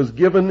grove, there was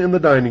given in the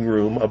dining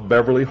room of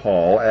Beverly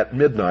Hall at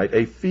midnight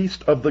a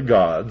feast of the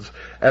gods,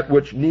 at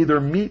which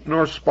neither meat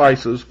nor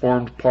spices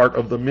formed part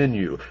of the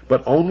menu,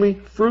 but only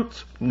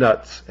fruits,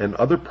 nuts, and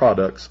other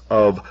products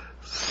of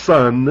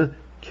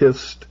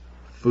sun-kissed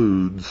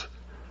foods.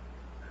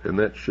 And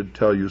that should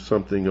tell you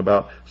something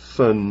about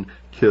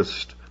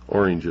sun-kissed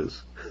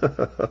oranges.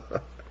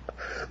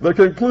 The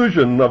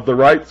conclusion of the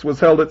rites was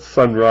held at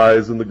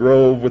sunrise in the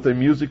grove with a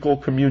musical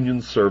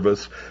communion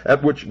service,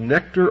 at which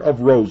nectar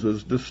of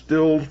roses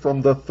distilled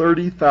from the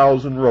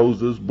 30,000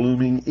 roses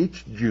blooming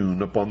each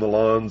June upon the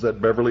lawns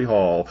at Beverly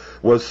Hall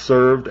was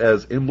served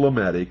as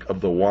emblematic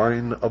of the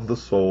wine of the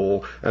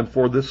soul, and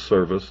for this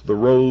service the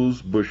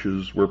rose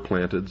bushes were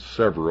planted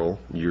several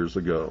years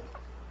ago.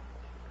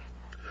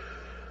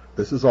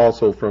 This is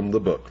also from the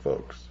book,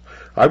 folks.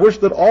 I wish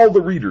that all the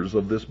readers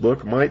of this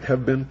book might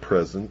have been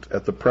present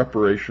at the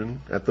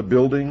preparation, at the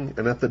building,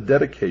 and at the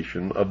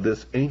dedication of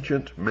this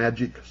ancient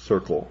magic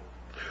circle.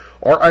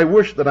 Or I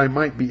wish that I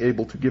might be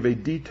able to give a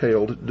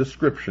detailed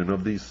description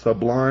of these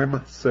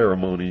sublime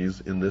ceremonies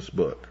in this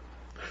book.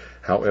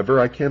 However,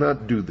 I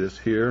cannot do this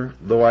here,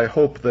 though I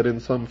hope that in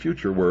some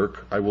future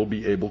work I will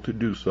be able to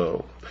do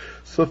so.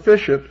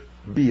 Sufficient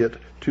be it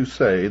to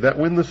say that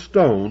when the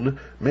stone,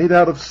 made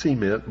out of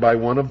cement by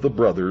one of the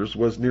brothers,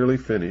 was nearly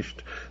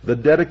finished, the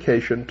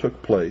dedication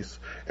took place,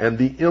 and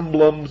the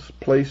emblems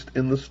placed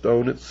in the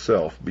stone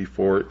itself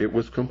before it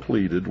was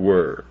completed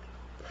were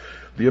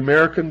the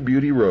American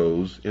Beauty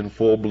Rose in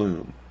full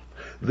bloom.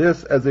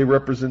 This as a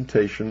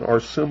representation or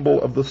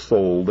symbol of the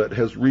soul that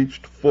has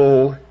reached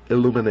full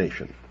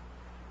illumination.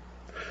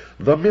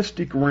 The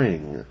mystic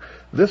ring.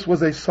 This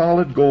was a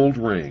solid gold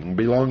ring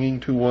belonging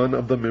to one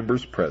of the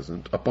members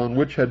present, upon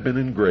which had been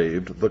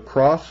engraved the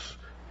cross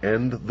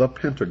and the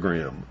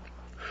pentagram.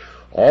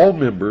 All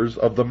members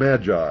of the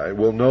Magi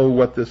will know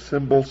what this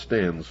symbol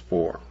stands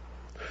for.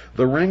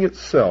 The ring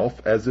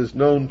itself, as is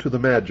known to the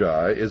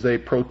Magi, is a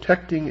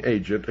protecting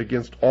agent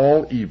against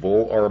all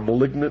evil or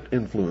malignant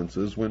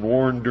influences when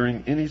worn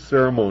during any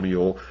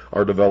ceremonial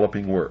or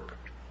developing work.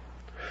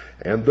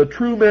 And the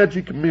true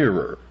magic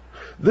mirror.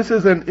 This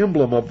is an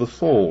emblem of the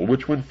soul,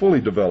 which when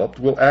fully developed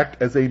will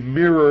act as a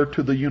mirror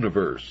to the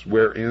universe,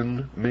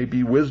 wherein may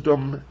be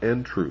wisdom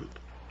and truth.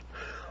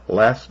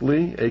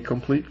 Lastly, a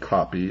complete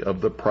copy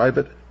of the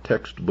private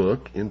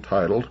textbook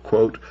entitled,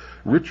 quote,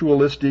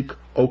 Ritualistic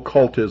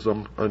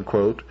Occultism,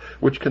 unquote,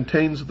 which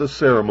contains the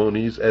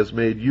ceremonies as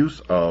made use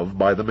of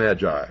by the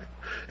Magi.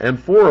 And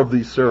 4 of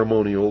these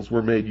ceremonials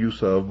were made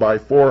use of by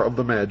 4 of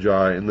the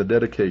Magi in the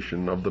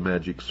dedication of the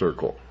magic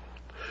circle.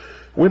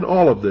 When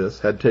all of this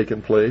had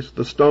taken place,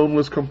 the stone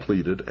was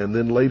completed, and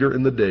then later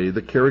in the day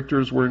the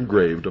characters were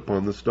engraved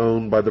upon the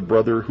stone by the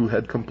brother who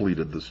had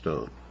completed the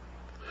stone.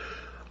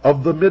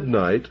 Of the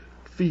midnight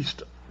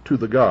feast to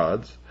the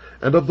gods,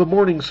 and of the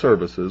morning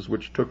services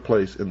which took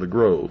place in the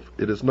grove,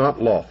 it is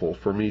not lawful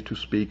for me to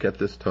speak at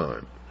this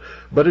time.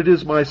 But it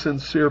is my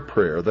sincere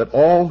prayer that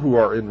all who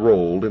are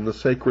enrolled in the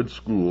sacred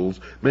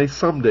schools may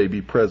someday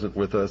be present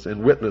with us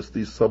and witness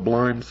these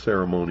sublime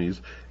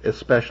ceremonies,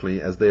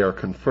 especially as they are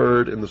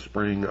conferred in the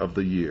spring of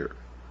the year.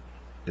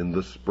 In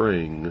the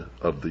spring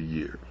of the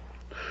year.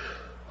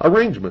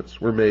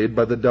 Arrangements were made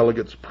by the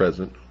delegates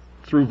present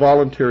through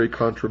voluntary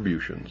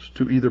contributions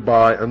to either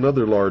buy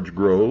another large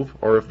grove,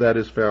 or if that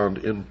is found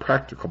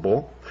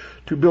impracticable,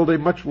 to build a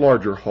much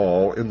larger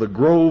hall in the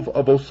Grove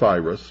of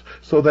Osiris,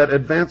 so that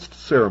advanced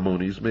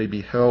ceremonies may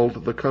be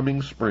held the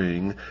coming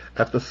spring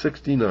at the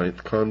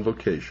 69th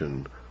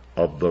Convocation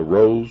of the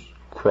Rose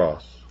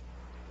Cross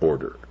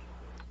Order.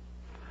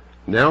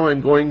 Now I'm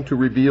going to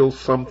reveal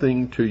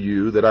something to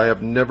you that I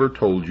have never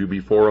told you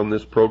before on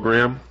this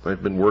program.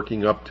 I've been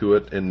working up to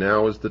it, and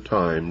now is the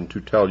time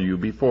to tell you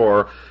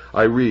before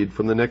I read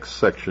from the next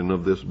section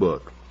of this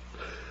book.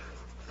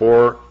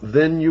 For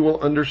then you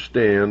will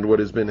understand what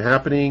has been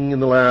happening in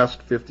the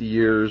last 50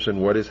 years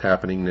and what is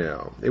happening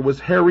now. It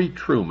was Harry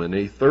Truman,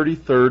 a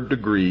 33rd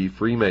degree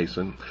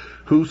Freemason,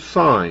 who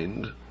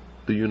signed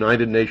the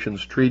United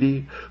Nations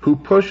Treaty, who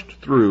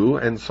pushed through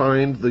and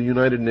signed the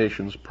United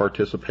Nations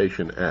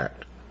Participation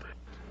Act.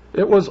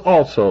 It was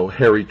also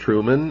Harry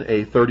Truman,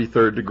 a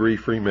 33rd degree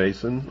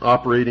Freemason,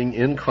 operating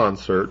in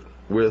concert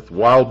with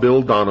Wild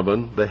Bill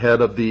Donovan, the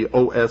head of the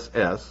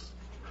OSS,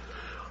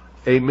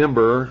 a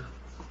member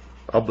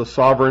of the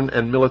Sovereign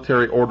and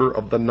Military Order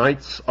of the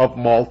Knights of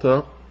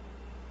Malta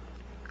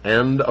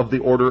and of the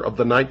Order of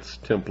the Knights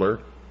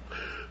Templar,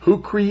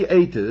 who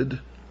created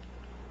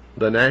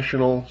the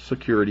National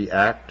Security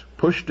Act,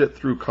 pushed it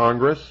through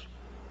Congress.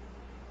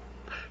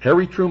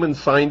 Harry Truman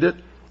signed it.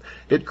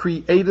 It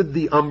created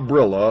the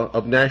umbrella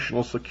of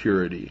national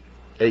security,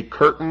 a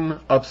curtain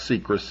of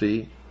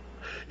secrecy.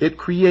 It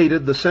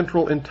created the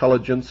Central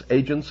Intelligence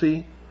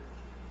Agency,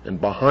 and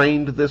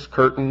behind this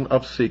curtain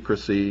of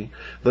secrecy,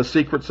 the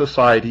secret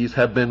societies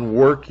have been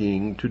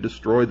working to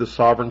destroy the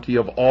sovereignty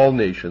of all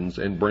nations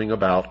and bring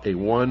about a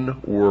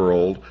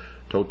one-world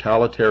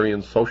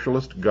totalitarian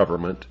socialist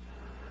government.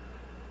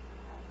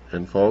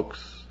 And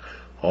folks,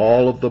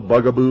 all of the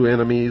bugaboo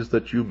enemies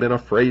that you've been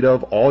afraid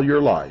of all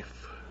your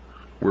life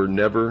were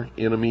never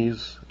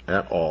enemies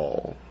at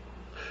all.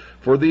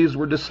 For these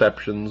were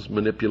deceptions,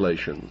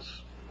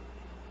 manipulations.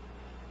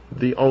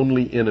 The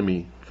only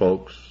enemy,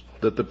 folks,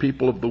 that the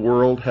people of the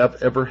world have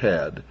ever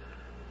had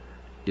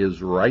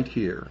is right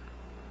here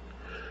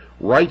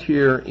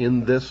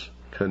in this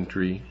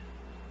country,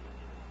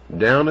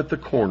 down at the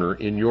corner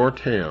in your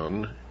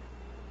town,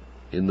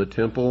 in the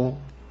temple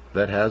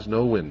that has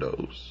no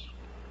windows.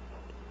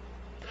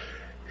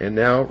 And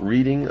now,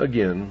 reading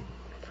again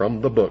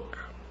from the book,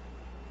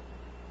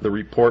 the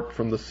report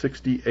from the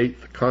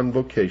 68th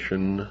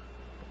Convocation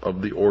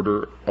of the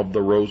Order of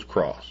the Rose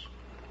Cross.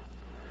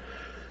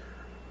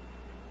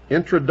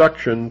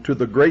 Introduction to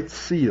the Great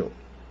Seal.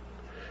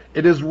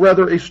 It is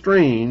rather a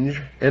strange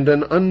and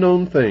an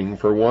unknown thing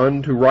for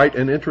one to write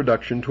an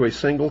introduction to a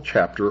single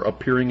chapter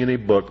appearing in a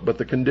book, but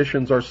the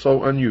conditions are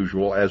so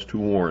unusual as to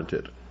warrant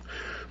it.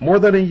 More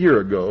than a year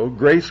ago,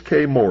 Grace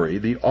K. Morey,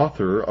 the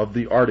author of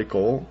the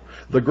article,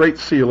 The Great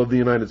Seal of the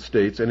United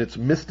States and Its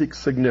Mystic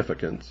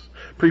Significance,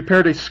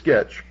 prepared a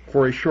sketch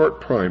for a short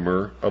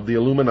primer of the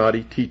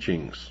Illuminati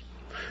teachings.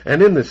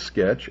 And in this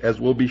sketch, as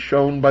will be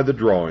shown by the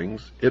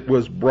drawings, it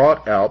was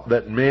brought out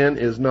that man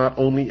is not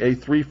only a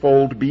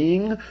threefold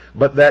being,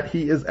 but that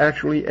he is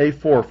actually a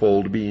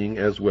fourfold being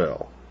as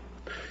well.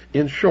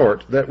 In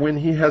short, that when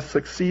he has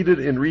succeeded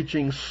in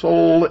reaching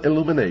soul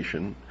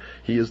illumination,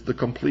 he is the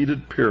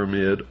completed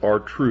pyramid or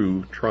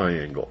true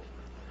triangle.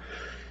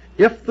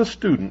 If the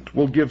student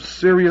will give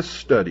serious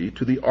study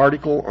to the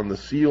article on the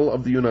seal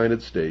of the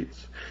United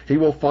States, he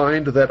will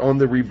find that on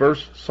the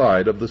reverse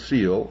side of the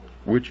seal,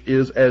 which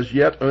is as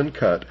yet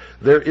uncut,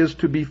 there is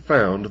to be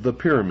found the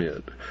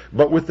pyramid,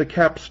 but with the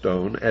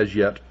capstone as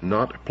yet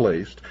not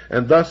placed,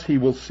 and thus he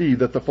will see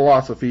that the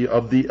philosophy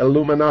of the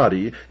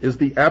Illuminati is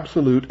the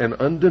absolute and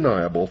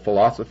undeniable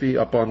philosophy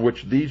upon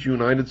which these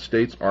United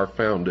States are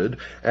founded,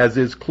 as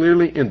is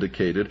clearly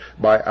indicated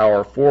by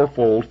our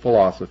fourfold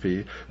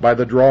philosophy, by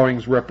the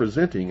drawings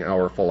representing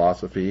our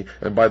philosophy,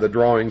 and by the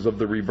drawings of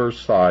the reverse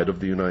side of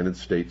the United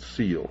States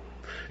seal.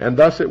 And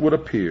thus it would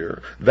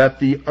appear that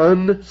the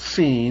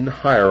unseen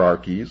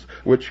hierarchies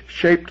which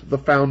shaped the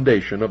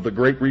foundation of the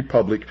great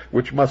republic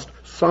which must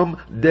some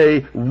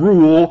day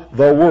rule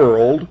the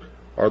world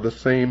are the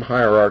same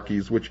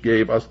hierarchies which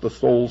gave us the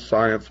soul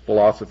science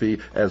philosophy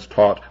as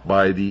taught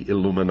by the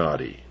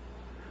Illuminati.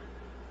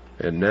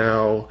 And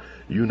now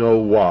you know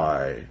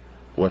why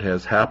what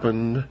has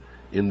happened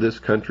in this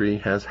country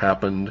has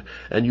happened,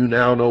 and you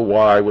now know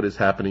why what is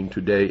happening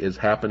today is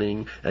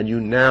happening, and you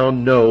now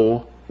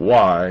know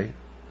why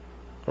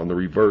on the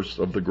reverse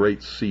of the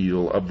Great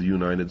Seal of the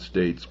United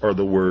States are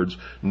the words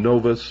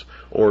Novus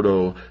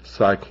Ordo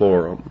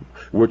Seclorum,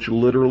 which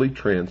literally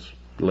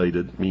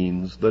translated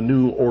means the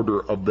new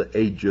order of the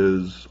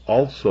ages,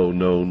 also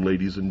known,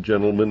 ladies and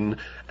gentlemen,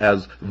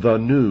 as the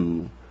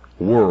New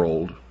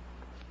World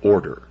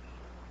Order.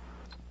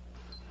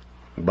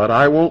 But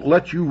I won't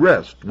let you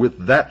rest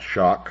with that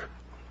shock.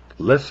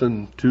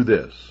 Listen to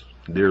this,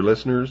 dear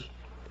listeners.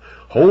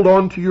 Hold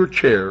on to your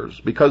chairs,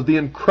 because the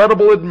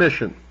incredible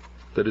admission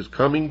that is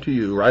coming to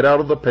you right out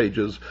of the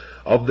pages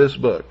of this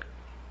book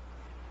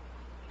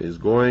is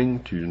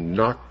going to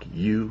knock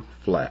you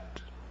flat.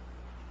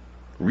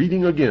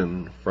 Reading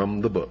again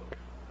from the book.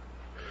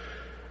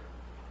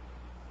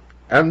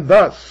 And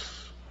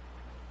thus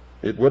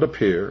it would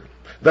appear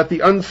that the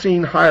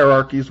unseen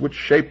hierarchies which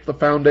shape the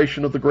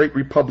foundation of the great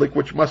republic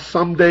which must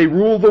someday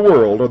rule the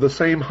world are the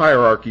same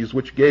hierarchies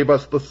which gave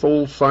us the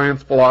soul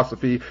science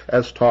philosophy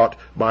as taught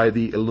by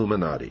the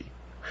Illuminati.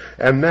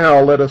 And now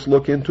let us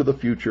look into the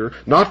future,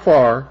 not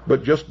far,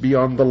 but just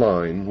beyond the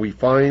line. We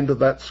find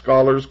that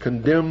scholars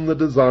condemn the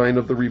design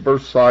of the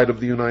reverse side of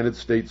the United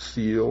States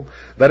seal,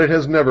 that it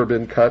has never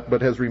been cut,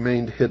 but has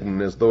remained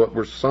hidden as though it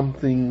were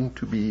something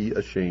to be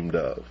ashamed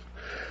of.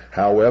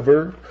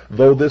 However,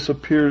 though this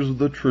appears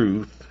the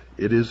truth,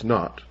 it is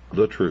not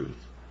the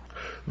truth.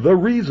 The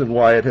reason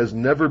why it has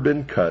never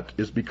been cut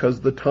is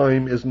because the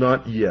time is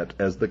not yet,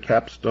 as the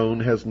capstone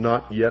has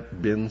not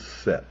yet been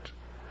set.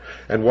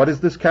 And what is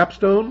this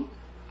capstone?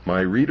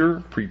 My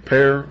reader,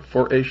 prepare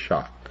for a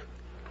shock.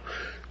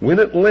 When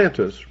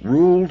Atlantis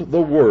ruled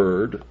the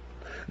world,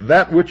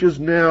 that which is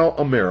now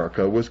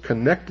America was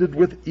connected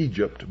with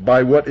Egypt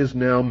by what is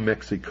now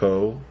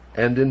Mexico,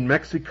 and in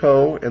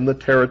Mexico and the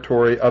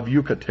territory of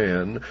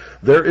Yucatan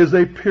there is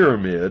a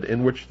pyramid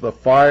in which the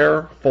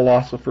fire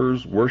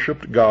philosophers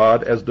worshipped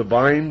God as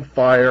divine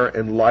fire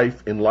and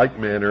life in like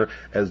manner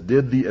as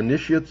did the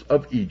initiates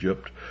of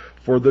Egypt,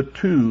 for the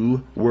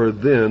two were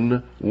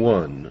then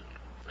one.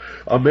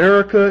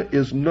 America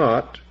is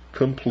not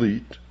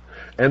complete,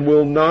 and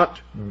will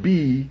not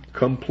be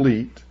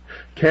complete,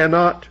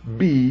 cannot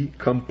be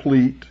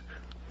complete,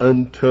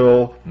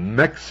 until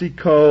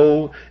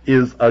Mexico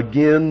is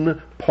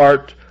again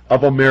part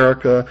of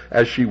America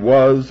as she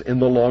was in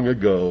the long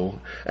ago.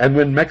 And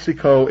when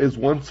Mexico is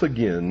once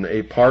again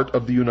a part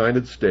of the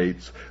United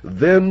States,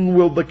 then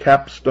will the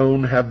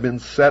capstone have been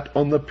set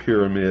on the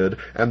pyramid,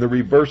 and the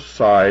reverse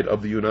side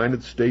of the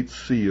United States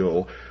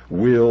seal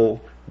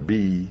will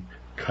be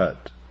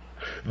cut.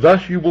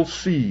 Thus you will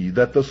see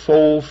that the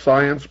Soul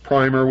Science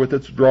Primer with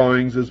its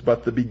drawings is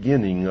but the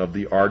beginning of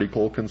the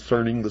article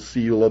concerning the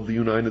seal of the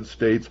United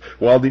States,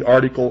 while the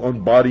article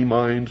on body,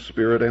 mind,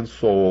 spirit, and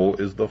soul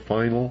is the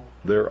final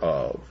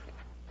thereof.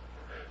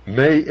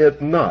 May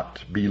it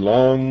not be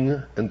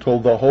long until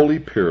the Holy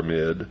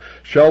Pyramid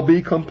shall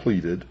be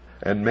completed,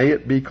 and may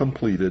it be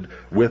completed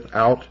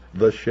without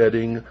the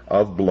shedding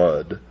of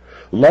blood.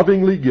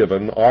 Lovingly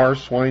given, R.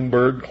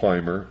 Swinburne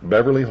Clymer,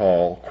 Beverly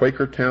Hall,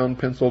 Quakertown,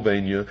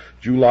 Pennsylvania,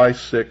 July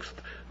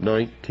 6th,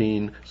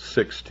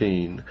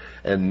 1916.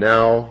 And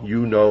now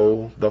you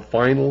know the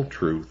final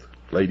truth,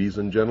 ladies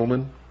and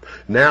gentlemen.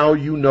 Now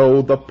you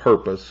know the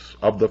purpose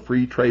of the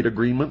free trade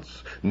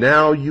agreements.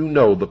 Now you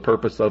know the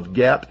purpose of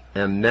GATT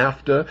and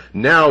NAFTA.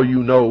 Now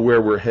you know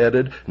where we're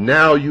headed.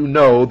 Now you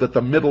know that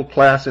the middle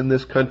class in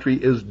this country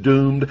is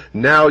doomed.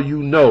 Now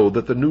you know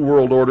that the New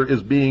World Order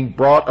is being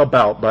brought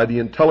about by the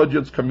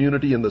intelligence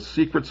community and the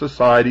secret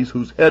societies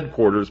whose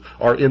headquarters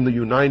are in the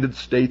United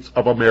States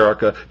of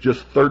America,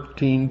 just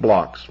 13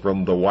 blocks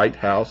from the White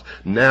House.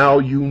 Now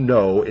you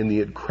know, in the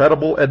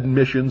incredible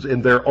admissions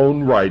in their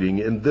own writing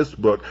in this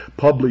book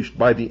published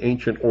by the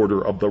Ancient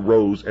Order of the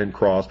Rose and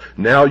Cross,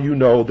 now you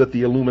know that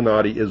the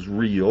Illuminati is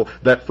real,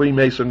 that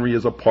Freemasonry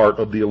is a part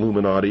of the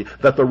Illuminati,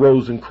 that the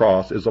Rose and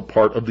Cross is a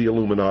part of the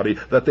Illuminati,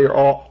 that they are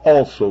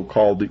also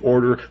called the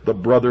Order, the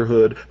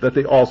Brotherhood, that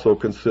they also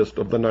consist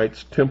of the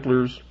Knights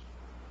Templars,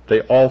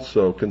 they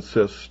also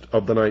consist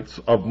of the Knights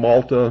of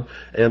Malta,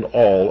 and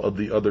all of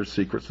the other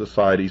secret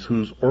societies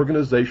whose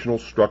organizational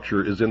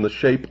structure is in the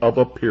shape of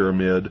a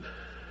pyramid,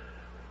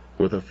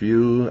 with a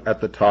few at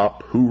the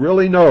top who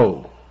really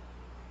know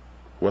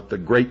what the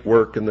great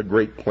work and the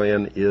great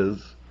plan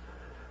is,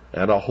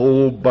 and a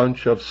whole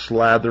bunch of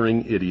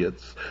slathering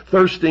idiots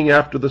thirsting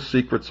after the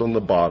secrets on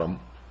the bottom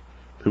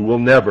who will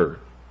never,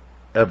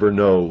 ever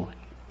know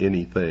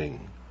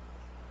anything.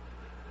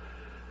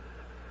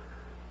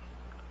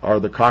 Are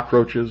the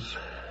cockroaches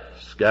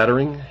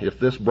scattering? If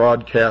this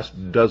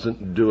broadcast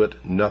doesn't do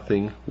it,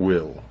 nothing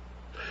will.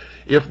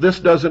 If this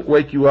doesn't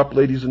wake you up,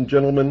 ladies and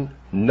gentlemen,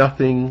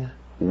 nothing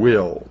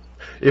will.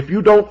 If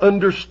you don't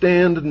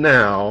understand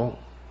now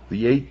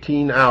the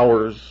 18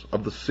 hours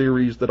of the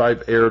series that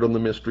I've aired on the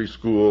Mystery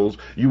Schools,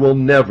 you will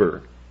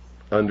never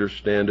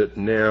understand it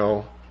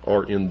now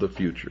or in the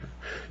future.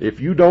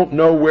 If you don't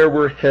know where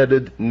we're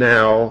headed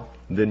now,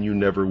 then you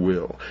never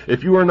will.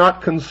 If you are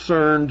not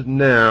concerned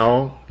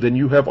now, then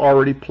you have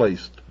already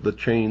placed the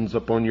chains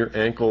upon your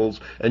ankles,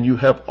 and you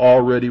have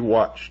already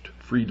watched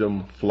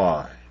freedom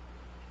fly.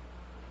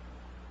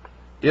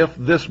 If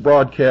this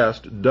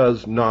broadcast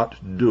does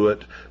not do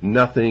it,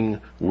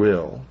 nothing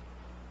will.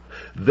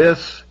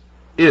 This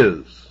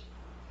is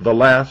the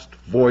last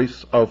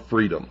voice of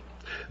freedom.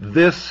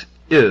 This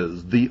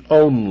is the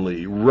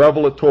only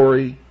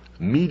revelatory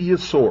media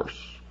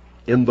source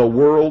in the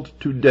world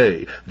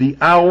today. The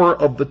hour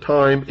of the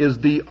time is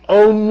the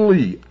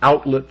only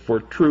outlet for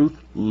truth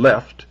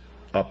left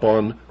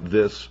upon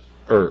this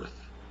earth.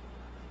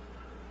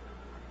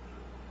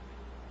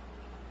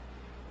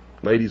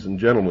 Ladies and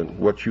gentlemen,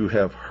 what you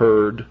have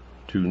heard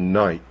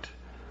tonight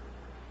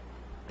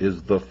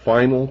is the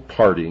final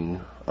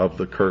parting of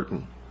the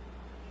curtain.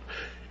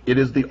 It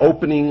is the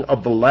opening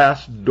of the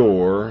last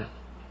door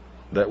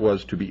that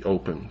was to be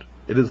opened.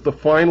 It is the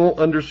final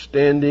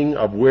understanding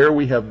of where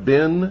we have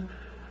been,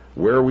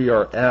 where we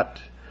are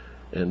at,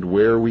 and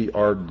where we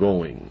are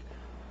going.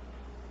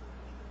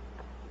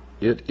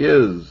 It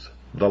is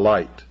the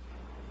light.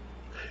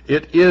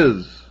 It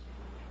is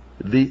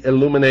the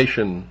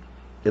illumination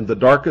in the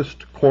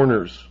darkest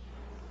corners,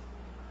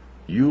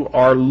 you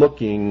are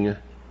looking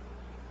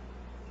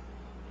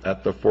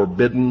at the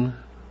forbidden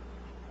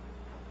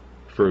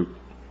fruit.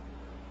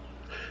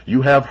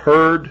 You have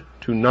heard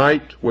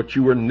tonight what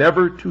you were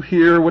never to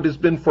hear, what has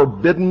been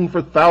forbidden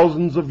for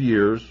thousands of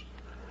years.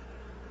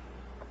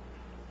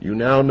 You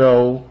now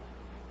know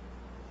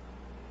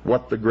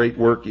what the great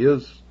work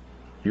is.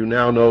 You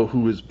now know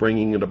who is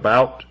bringing it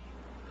about.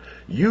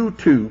 You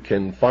too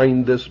can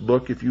find this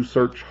book if you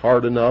search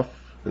hard enough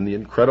in the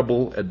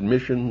incredible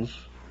admissions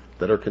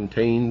that are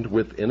contained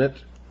within it.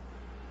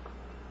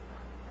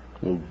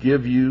 Will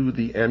give you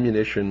the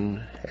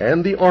ammunition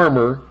and the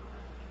armor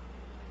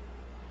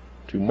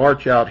to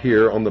march out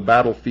here on the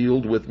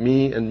battlefield with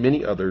me and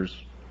many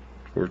others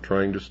who are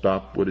trying to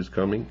stop what is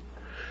coming.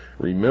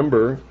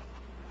 Remember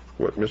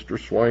what Mr.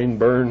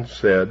 Swinburne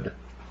said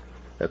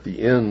at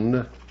the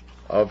end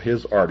of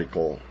his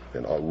article,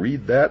 and I'll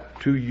read that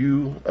to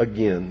you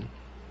again.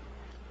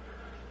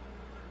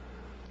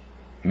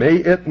 May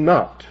it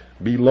not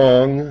be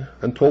long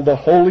until the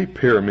Holy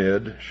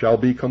Pyramid shall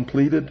be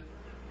completed,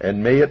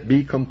 and may it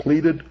be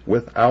completed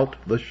without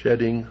the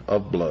shedding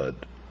of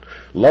blood.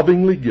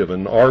 Lovingly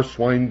given, R.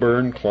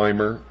 Swinburne,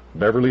 Clymer,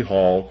 Beverly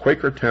Hall,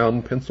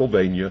 Quakertown,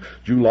 Pennsylvania,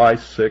 July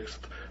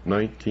 6th,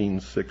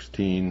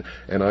 1916.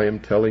 And I am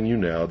telling you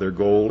now, their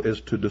goal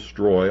is to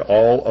destroy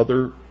all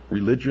other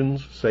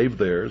religions save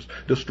theirs,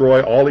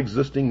 destroy all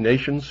existing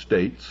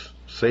nation-states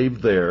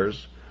save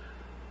theirs,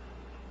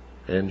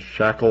 and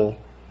shackle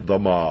the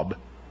mob,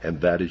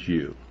 and that is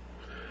you.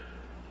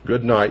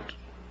 Good night,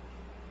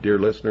 dear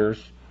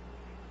listeners,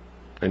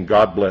 and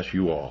God bless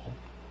you all.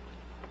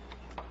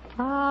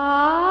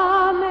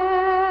 Amen.